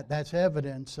to that. That's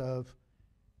evidence of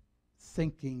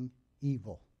thinking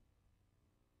evil.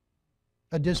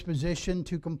 A disposition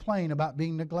to complain about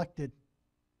being neglected.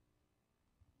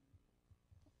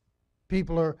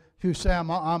 People who say,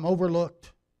 I'm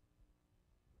overlooked.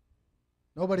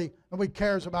 Nobody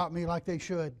cares about me like they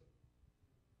should.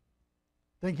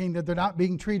 Thinking that they're not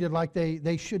being treated like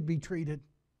they should be treated.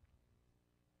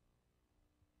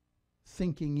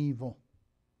 Thinking evil.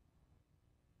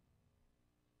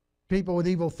 People with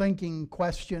evil thinking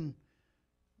question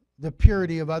the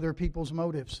purity of other people's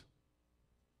motives.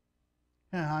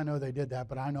 Yeah, I know they did that,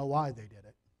 but I know why they did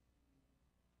it.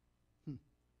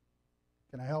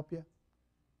 Can I help you?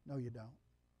 No, you don't.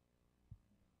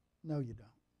 No, you don't.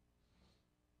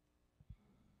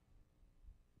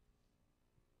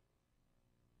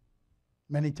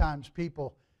 Many times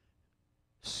people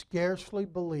scarcely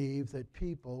believe that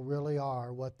people really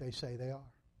are what they say they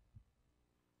are.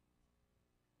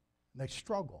 They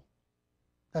struggle.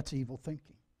 That's evil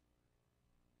thinking.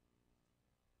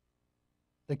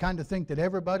 They kind of think that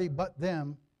everybody but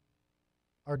them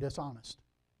are dishonest.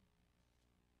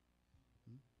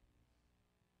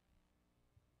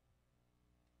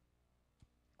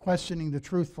 Questioning the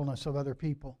truthfulness of other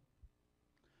people.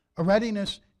 A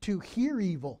readiness to hear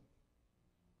evil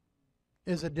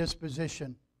is a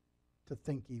disposition to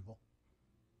think evil.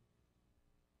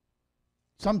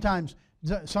 Sometimes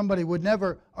somebody would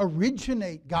never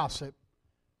originate gossip,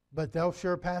 but they'll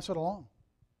sure pass it along.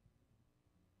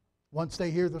 Once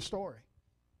they hear the story.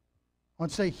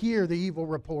 Once they hear the evil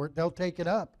report, they'll take it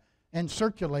up and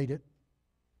circulate it.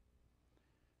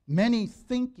 Many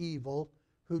think evil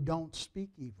who don't speak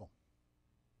evil.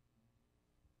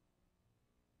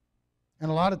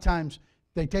 And a lot of times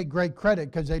they take great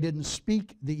credit because they didn't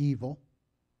speak the evil,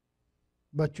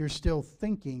 but you're still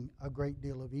thinking a great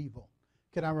deal of evil.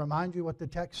 Can I remind you what the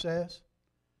text says?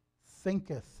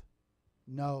 Thinketh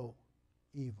no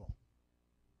evil.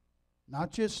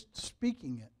 not just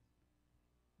speaking it,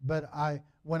 but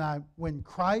when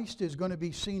Christ is going to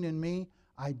be seen in me,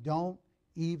 I don't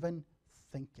even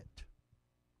think it.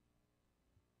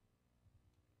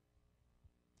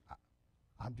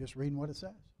 I'm just reading what it says.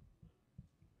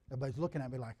 Everybody's looking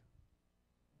at me like,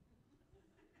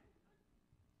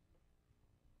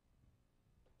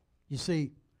 you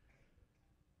see,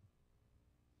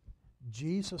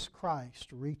 Jesus Christ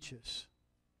reaches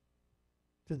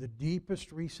to the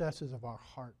deepest recesses of our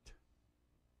heart.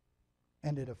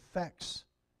 And it affects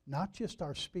not just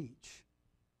our speech,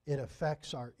 it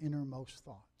affects our innermost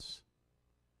thoughts.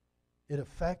 It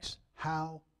affects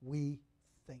how we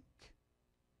think.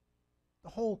 The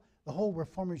whole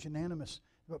Reformers Unanimous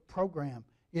program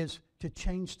is to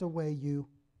change the way you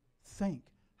think.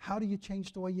 How do you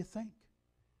change the way you think?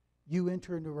 You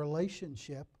enter into a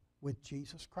relationship with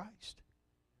Jesus Christ.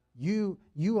 You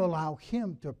allow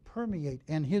Him to permeate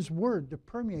and His Word to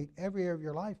permeate every area of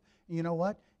your life. And you know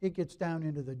what? It gets down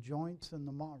into the joints and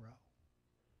the marrow.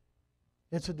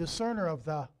 It's a discerner of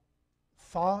the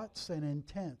thoughts and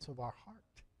intents of our heart.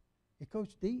 It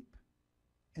goes deep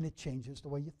and it changes the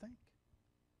way you think.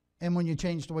 And when you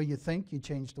change the way you think, you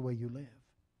change the way you live.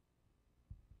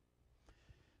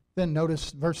 Then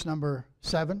notice verse number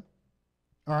 7.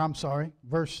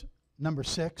 Verse number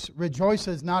 6.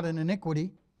 Rejoices not in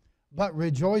iniquity, but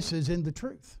rejoices in the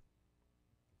truth.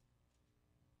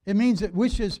 It means it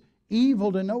wishes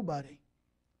evil to nobody.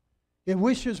 It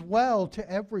wishes well to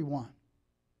everyone.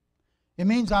 It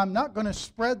means I'm not going to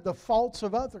spread the faults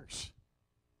of others.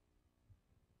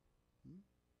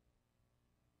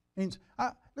 It means,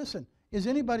 listen, is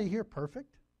anybody here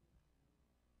perfect?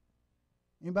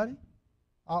 Anybody?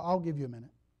 I'll give you a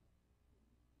minute.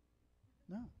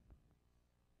 No.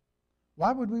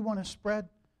 Why would we want to spread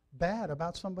bad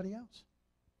about somebody else?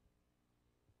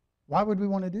 Why would we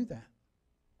want to do that?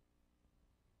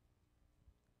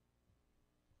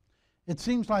 It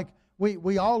seems like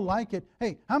we all like it.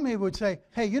 Hey, how many would say,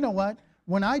 hey, you know what?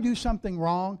 When I do something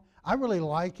wrong, I really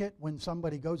like it when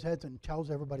somebody goes ahead and tells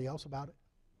everybody else about it?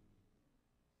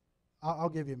 I'll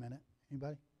give you a minute.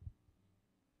 Anybody?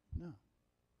 No.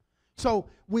 So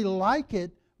we like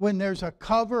it when there's a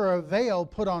cover or a veil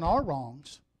put on our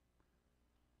wrongs.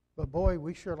 But boy,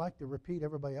 we sure like to repeat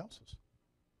everybody else's.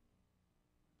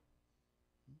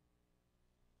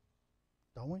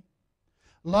 Don't we?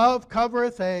 Love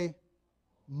covereth a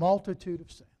multitude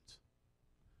of sins.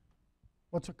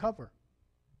 What's a cover?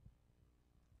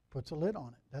 Puts a lid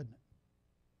on it, doesn't it?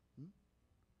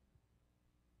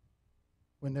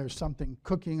 When there's something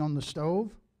cooking on the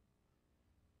stove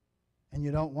and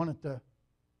you don't want it to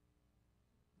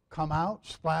come out,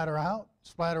 splatter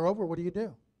over, what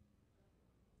do?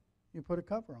 You put a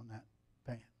cover on that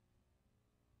pan.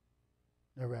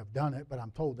 Never have done it, but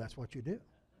I'm told that's what you do.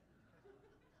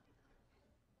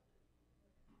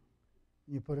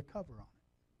 You put a cover on it.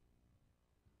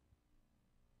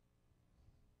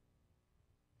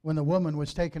 When the woman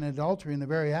was taken in adultery in the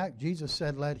very act, Jesus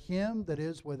said, let him that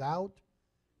is without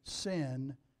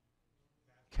sin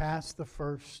cast the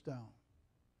first stone.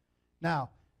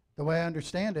 Now, the way I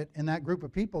understand it, in that group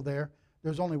of people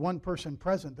there's only one person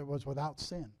present that was without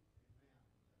sin.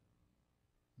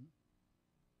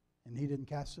 And he didn't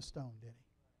cast a stone, did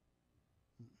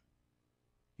he?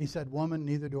 He said, woman,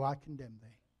 neither do I condemn thee.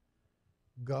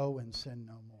 Go and sin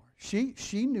no more.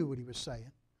 She knew what he was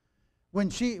saying. When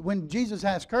Jesus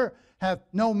asked her, have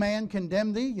no man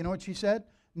condemned thee? You know what she said?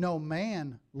 No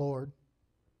man, Lord.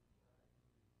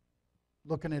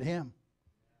 Looking at him.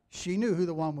 She knew who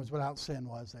the one was without sin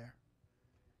was there.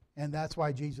 And that's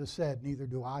why Jesus said, neither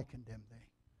do I condemn thee.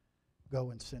 Go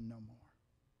and sin no more.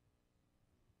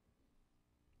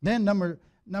 Then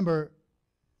number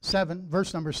 7,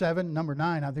 verse number 7, number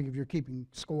 9, I think if you're keeping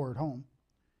score at home.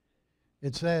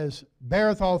 It says,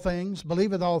 beareth all things,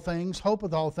 believeth all things,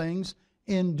 hopeth all things,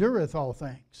 endureth all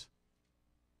things.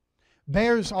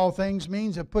 Bears all things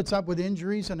means it puts up with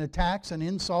injuries and attacks and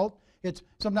insult.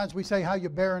 Sometimes we say, how you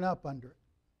bearing up under it?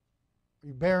 Are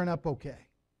you bearing up okay?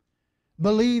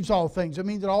 Believes all things. It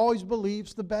means it always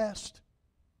believes the best.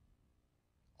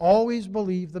 Always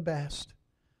believe the best.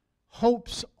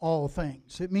 Hopes all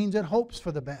things. It means it hopes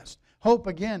for the best. Hope,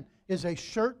 again, is a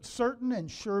certain and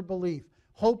sure belief.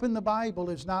 Hope in the Bible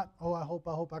is not, I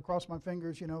hope, I cross my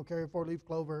fingers, carry a 4-leaf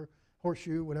clover,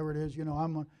 horseshoe, whatever it is,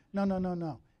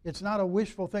 No. It's not a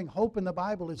wishful thing. Hope in the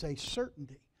Bible is a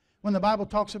certainty. When the Bible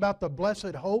talks about the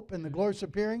blessed hope and the glorious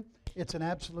appearing, it's an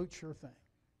absolute sure thing.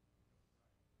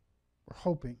 We're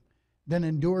hoping. Then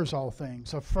endures all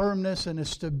things. A firmness and a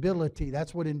stability.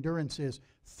 That's what endurance is.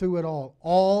 Through it all.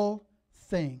 All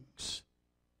things.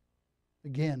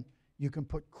 Again, you can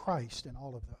put Christ in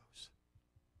all of those.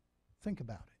 Think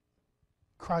about it.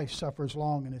 Christ suffers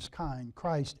long and is kind.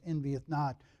 Christ envieth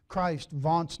not. Christ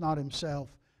vaunts not himself.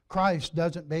 Christ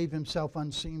doesn't behave himself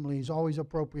unseemly. He's always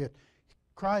appropriate.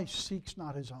 Christ seeks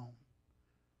not his own.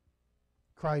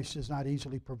 Christ is not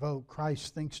easily provoked.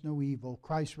 Christ thinks no evil.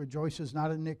 Christ rejoices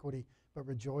not in iniquity, but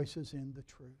rejoices in the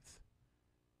truth.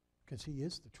 Because he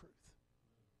is the truth.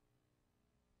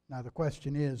 Now the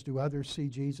question is, do others see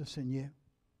Jesus in you?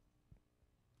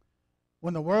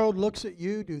 When the world looks at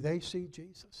you, do they see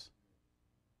Jesus?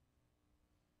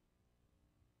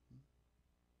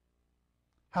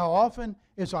 How often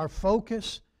is our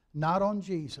focus not on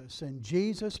Jesus and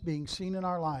Jesus being seen in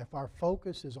our life? Our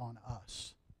focus is on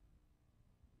us.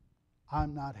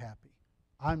 I'm not happy.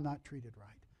 I'm not treated right.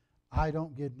 I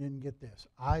didn't get this.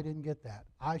 I didn't get that.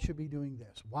 I should be doing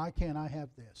this. Why can't I have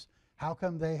this? How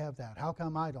come they have that? How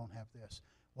come I don't have this?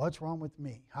 What's wrong with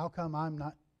me? How come I'm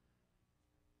not?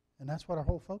 And that's what our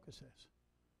whole focus is.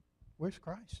 Where's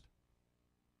Christ?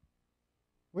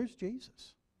 Where's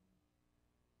Jesus?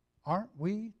 Aren't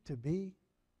we to be?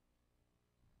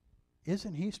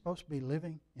 Isn't he supposed to be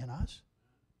living in us?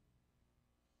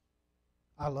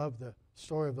 I love the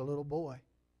story of the little boy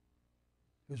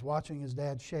who's watching his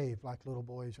dad shave like little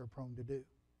boys are prone to do.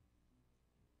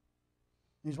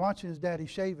 He's watching his daddy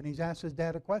shave and he's asked his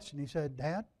dad a question. He said,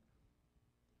 "Dad,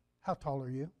 how tall are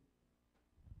you?"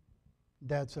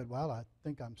 Dad said, "Well, I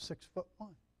think I'm 6'1".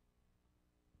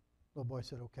 Little boy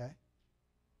said, "Okay."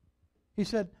 He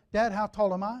said, "Dad, how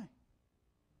tall am I?"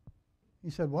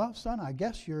 He said, "Well, son, I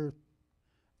guess you're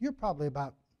probably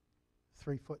about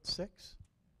 3'6".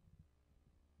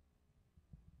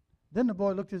 Then the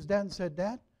boy looked at his dad and said,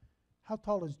 "Dad, how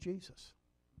tall is Jesus?"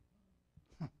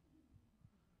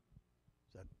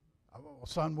 Said, "Well,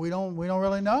 son, we don't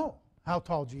really know how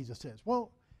tall Jesus is."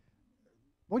 "Well,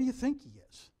 what do you think he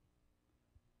is?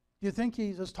 Do you think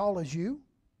he's as tall as you?"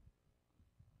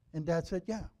 And Dad said,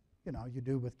 "Yeah, you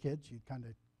do with kids. You kind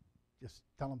of just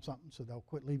tell them something so they'll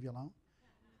quit, leave you alone."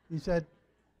 He said,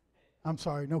 "I'm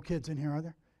sorry, no kids in here, are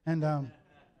there?" And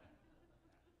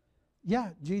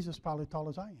yeah, Jesus is probably tall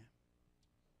as I am.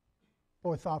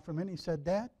 Boy thought for a minute. He said,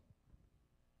 "Dad,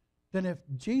 then if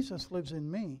Jesus lives in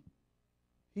me,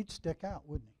 he'd stick out,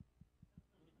 wouldn't he?"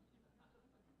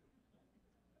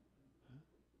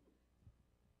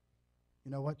 You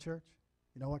know what, church?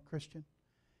 You know what, Christian?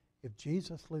 If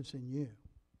Jesus lives in you,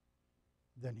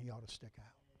 then he ought to stick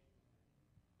out.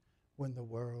 When the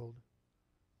world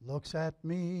looks at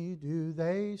me, do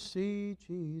they see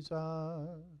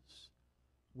Jesus?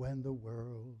 When the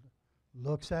world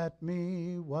looks at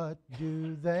me, what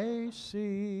do they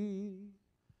see?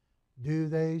 Do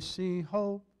they see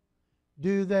hope?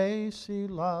 Do they see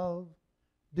love?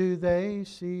 Do they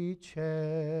see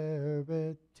charity?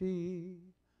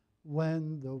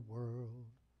 When the world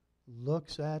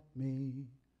looks at me,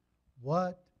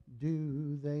 what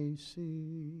do they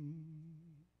see?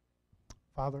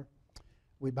 Father,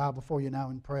 we bow before you now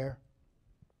in prayer.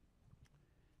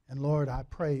 And Lord, I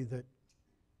pray that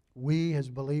we as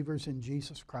believers in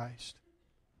Jesus Christ,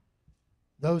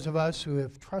 those of us who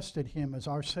have trusted him as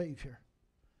our Savior,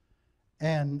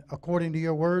 and according to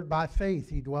your word, by faith,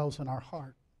 he dwells in our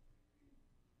heart.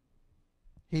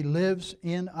 He lives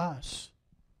in us,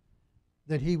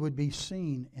 that he would be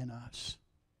seen in us.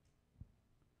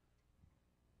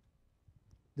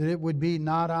 That it would be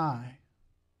not I,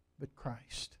 but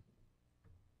Christ.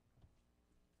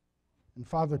 And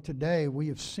Father, today we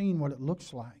have seen what it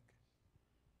looks like,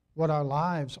 what our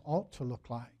lives ought to look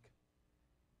like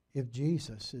if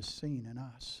Jesus is seen in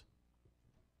us.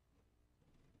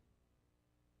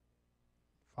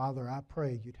 Father, I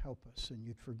pray you'd help us and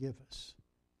you'd forgive us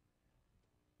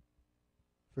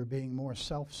for being more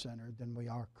self-centered than we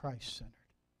are Christ-centered.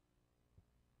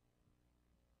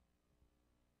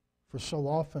 For so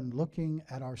often looking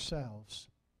at ourselves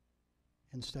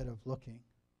instead of looking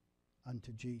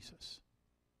unto Jesus.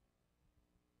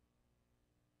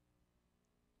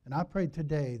 And I pray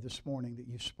today, this morning, that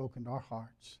you've spoken to our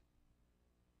hearts.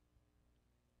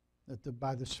 That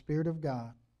by the Spirit of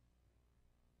God,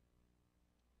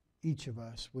 each of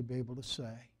us would be able to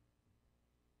say,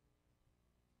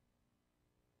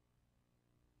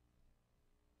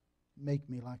 make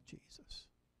me like Jesus.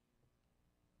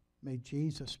 May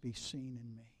Jesus be seen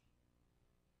in me.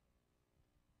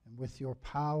 And with your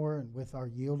power and with our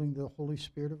yielding to the Holy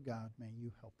Spirit of God, may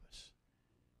you help us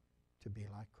to be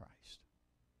like Christ.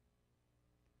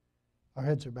 Our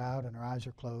heads are bowed and our eyes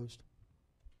are closed.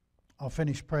 I'll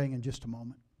finish praying in just a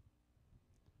moment.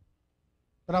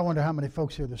 But I wonder how many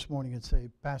folks here this morning would say,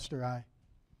 Pastor,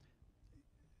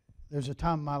 there's a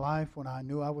time in my life when I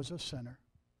knew I was a sinner.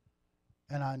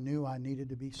 And I knew I needed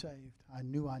to be saved. I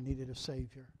knew I needed a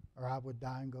Savior, or I would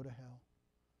die and go to hell.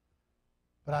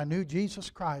 But I knew Jesus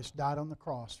Christ died on the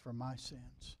cross for my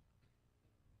sins.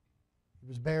 He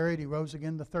was buried, He rose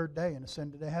again the third day and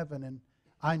ascended to heaven. And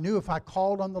I knew if I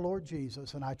called on the Lord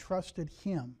Jesus and I trusted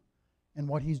Him and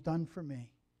what He's done for me,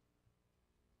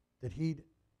 that He'd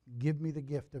give me the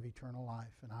gift of eternal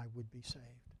life and I would be saved.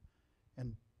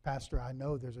 And Pastor, I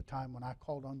know there's a time when I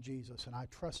called on Jesus and I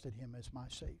trusted Him as my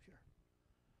Savior.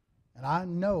 And I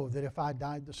know that if I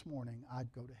died this morning,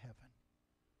 I'd go to heaven.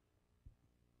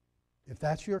 If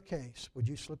that's your case, would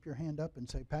you slip your hand up and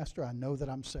say, Pastor, I know that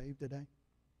I'm saved today?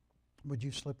 Would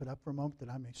you slip it up for a moment that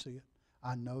I may see it?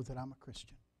 I know that I'm a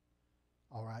Christian.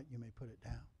 All right, you may put it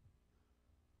down.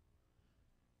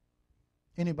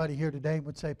 Anybody here today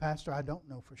would say, Pastor, I don't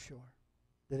know for sure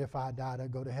that if I died,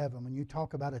 I'd go to heaven. When you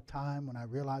talk about a time when I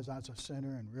realized I was a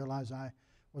sinner and realized I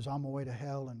was on my way to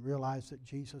hell and realized that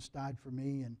Jesus died for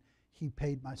me and He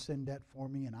paid my sin debt for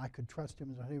me and I could trust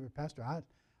Him as a Savior, Pastor,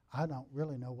 I don't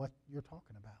really know what you're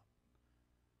talking about.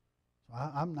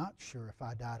 So I'm not sure if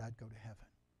I died, I'd go to heaven.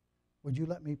 Would you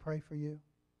let me pray for you?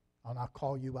 I'll not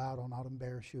call you out. I'll not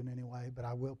embarrass you in any way, but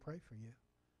I will pray for you.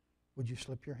 Would you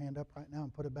slip your hand up right now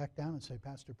and put it back down and say,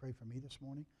 Pastor, pray for me this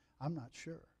morning? I'm not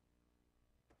sure.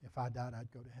 If I died,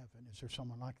 I'd go to heaven. Is there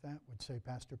someone like that would say,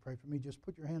 Pastor, pray for me? Just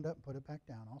put your hand up and put it back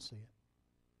down. I'll see it.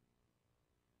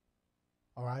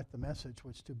 All right, the message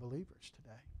was to believers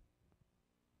today.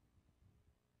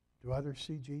 Do others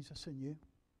see Jesus in you?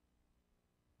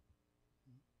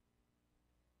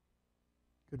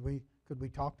 Could we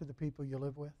talk to the people you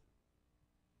live with?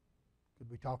 Could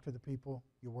we talk to the people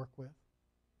you work with?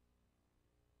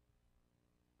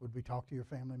 Would we talk to your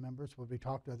family members? Would we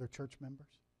talk to other church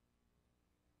members?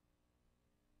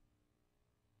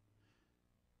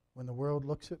 When the world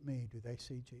looks at me, do they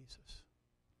see Jesus?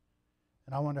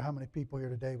 And I wonder how many people here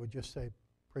today would just say,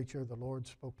 Preacher, the Lord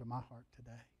spoke to my heart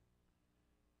today.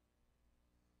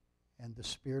 And the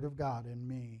Spirit of God in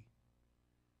me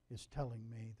is telling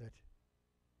me that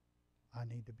I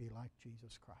need to be like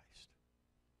Jesus Christ.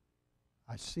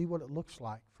 I see what it looks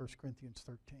like, 1 Corinthians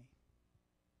 13.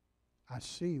 I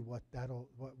see what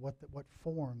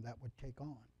form that would take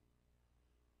on.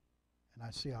 And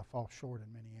I see I fall short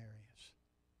in many areas.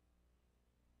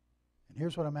 And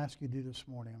here's what I'm asking you to do this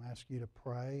morning. I'm asking you to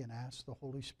pray and ask the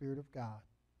Holy Spirit of God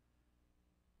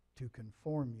to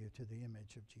conform you to the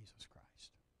image of Jesus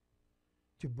Christ.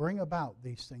 To bring about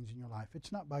these things in your life.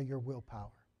 It's not by your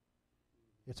willpower.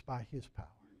 It's by His power.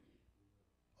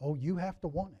 Oh, you have to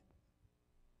want it.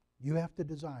 You have to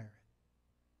desire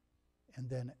it. And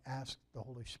then ask the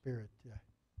Holy Spirit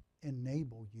to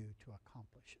enable you to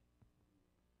accomplish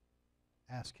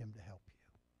it. Ask Him to help you.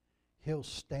 He'll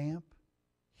stamp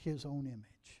His own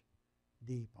image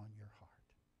deep on your heart.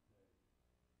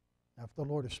 Now, if the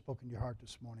Lord has spoken to your heart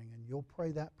this morning and you'll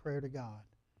pray that prayer to God,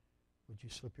 would you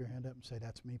slip your hand up and say,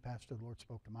 That's me, Pastor. The Lord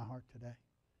spoke to my heart today.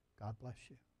 God bless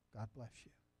you. God bless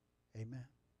you. Amen.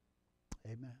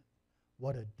 Amen.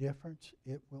 What a difference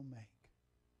it will make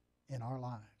in our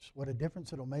lives. What a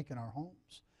difference it'll make in our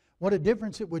homes. What a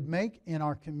difference it would make in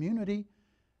our community.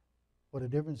 What a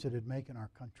difference it would make in our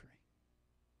country.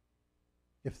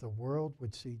 If the world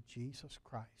would see Jesus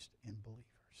Christ in believers.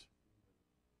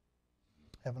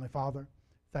 Heavenly Father,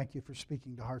 thank you for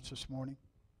speaking to hearts this morning.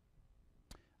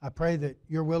 I pray that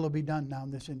your will be done now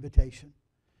in this invitation.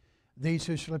 These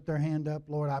who slip their hand up,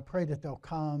 Lord, I pray that they'll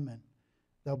come and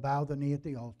they'll bow the knee at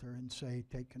the altar and say,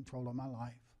 Take control of my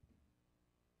life.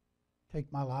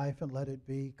 Take my life and let it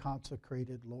be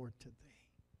consecrated, Lord, to Thee.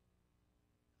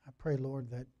 I pray, Lord,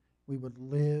 that we would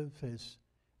live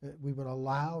we would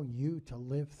allow you to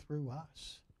live through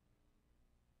us.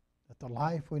 That the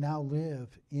life we now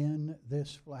live in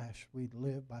this flesh, we'd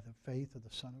live by the faith of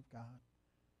the Son of God.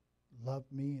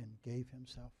 Loved me and gave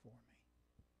Himself for me.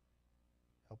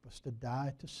 Help us to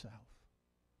die to self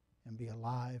and be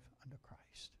alive unto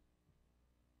Christ.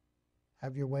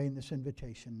 Have your way in this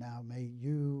invitation now.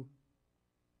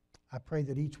 I pray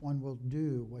that each one will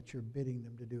do what you're bidding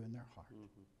them to do in their heart.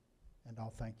 Mm-hmm. And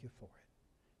I'll thank you for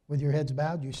it. With your heads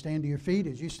bowed, you stand to your feet.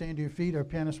 As you stand to your feet, our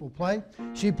pianist will play.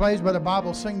 She plays, Brother Bob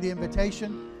will sing the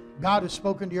invitation. God has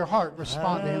spoken to your heart.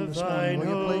 Respond to Him this morning, will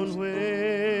you please?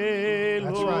 Way,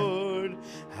 That's Lord, right.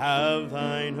 Have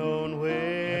Thine own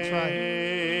way. That's right.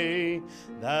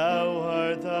 Thou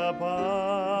art the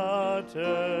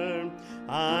potter,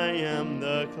 I am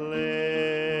the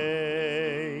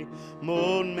clay.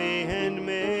 Mold me and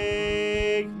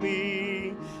make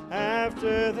me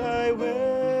after Thy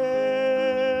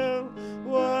will,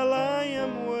 while I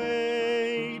am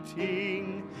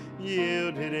waiting,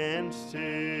 yielded and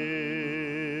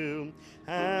still.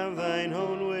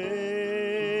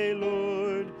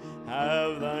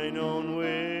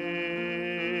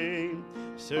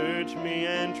 Search me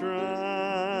and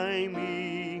try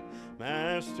me,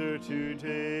 Master,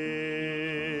 today.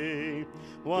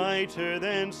 Whiter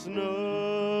than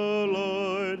snow,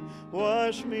 Lord,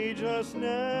 wash me just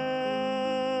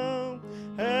now,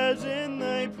 as in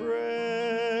thy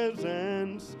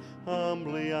presence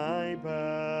humbly I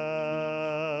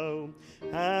bow.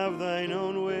 Have thine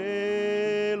own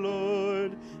way,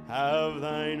 Lord, have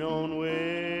thine own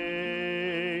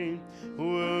way.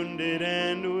 Wounded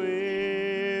and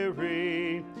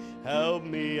weary, help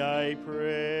me, I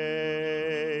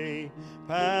pray.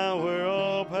 Power,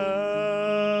 all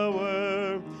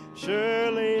power,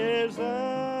 surely is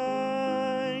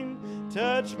thine.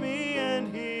 Touch me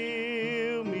and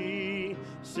heal me,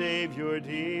 Savior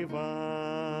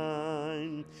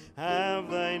divine.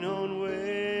 Have thine own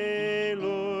way,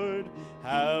 Lord,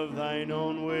 have thine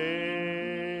own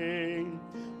way.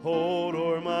 Hold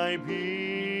o'er my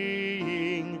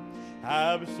being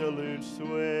absolute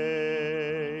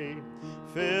sway.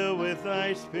 Fill with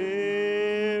thy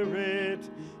Spirit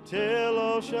till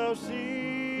all shall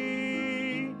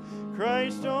see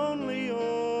Christ only,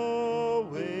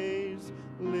 always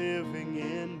living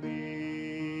in me.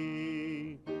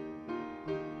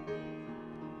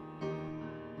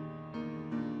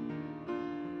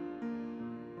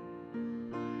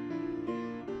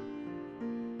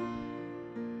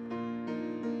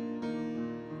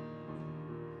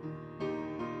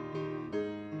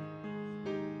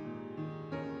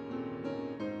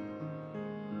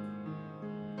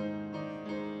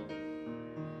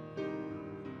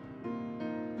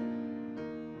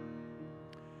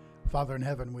 Father in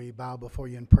heaven, we bow before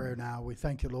you in prayer now. We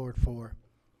thank you, Lord, for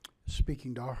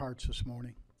speaking to our hearts this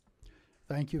morning.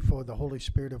 Thank you for the Holy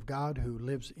Spirit of God who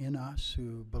lives in us,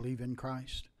 who believe in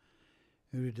Christ,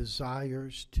 who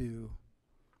desires to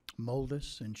mold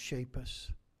us and shape us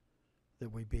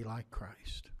that we be like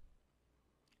Christ.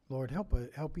 Lord,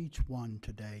 help each one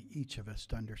today, each of us,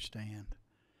 to understand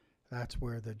that's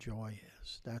where the joy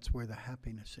is. That's where the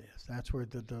happiness is. That's where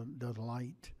the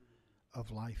delight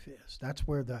of life is. That's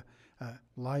where the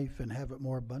life and have it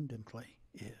more abundantly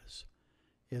is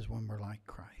when we're like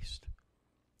Christ.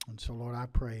 And so, Lord, I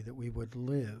pray that we would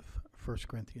live 1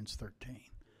 Corinthians 13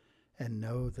 and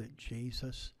know that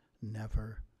Jesus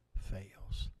never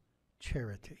fails.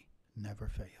 Charity never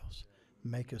fails.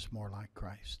 Make us more like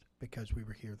Christ because we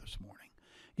were here this morning.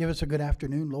 Give us a good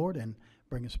afternoon, Lord, and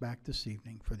bring us back this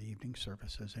evening for the evening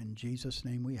services. In Jesus'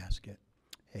 name we ask it.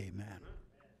 Amen.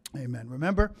 Amen.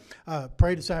 Remember,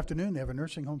 pray this afternoon. They have a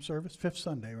nursing home service, 5th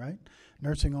Sunday, right?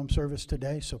 Nursing home service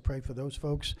today, so pray for those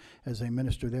folks as they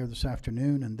minister there this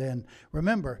afternoon. And then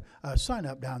remember, sign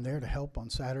up down there to help on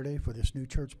Saturday for this new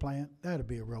church plant. That would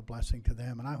be a real blessing to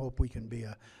them, and I hope we can be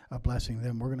a blessing to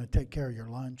them. We're going to take care of your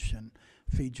lunch and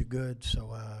feed you good,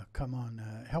 so come on,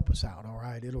 help us out, all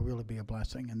right? It'll really be a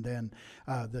blessing. And then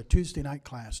the Tuesday night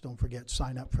class, don't forget,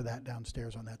 sign up for that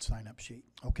downstairs on that sign-up sheet,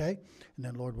 okay? And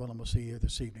then, Lord willing, we'll see you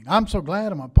this evening. I'm so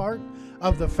glad I'm a part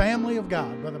of the family of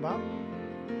God. Brother Bob?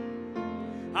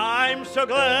 I'm so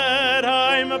glad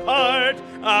I'm a part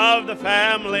of the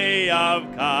family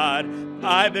of God.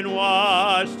 I've been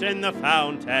washed in the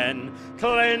fountain,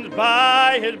 cleansed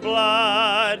by his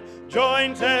blood,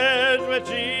 joined hands with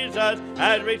Jesus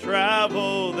as we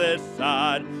travel this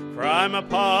sod. For I'm a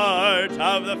part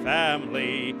of the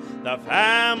family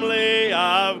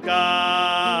of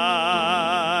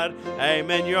God.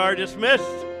 Amen. You are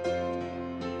dismissed.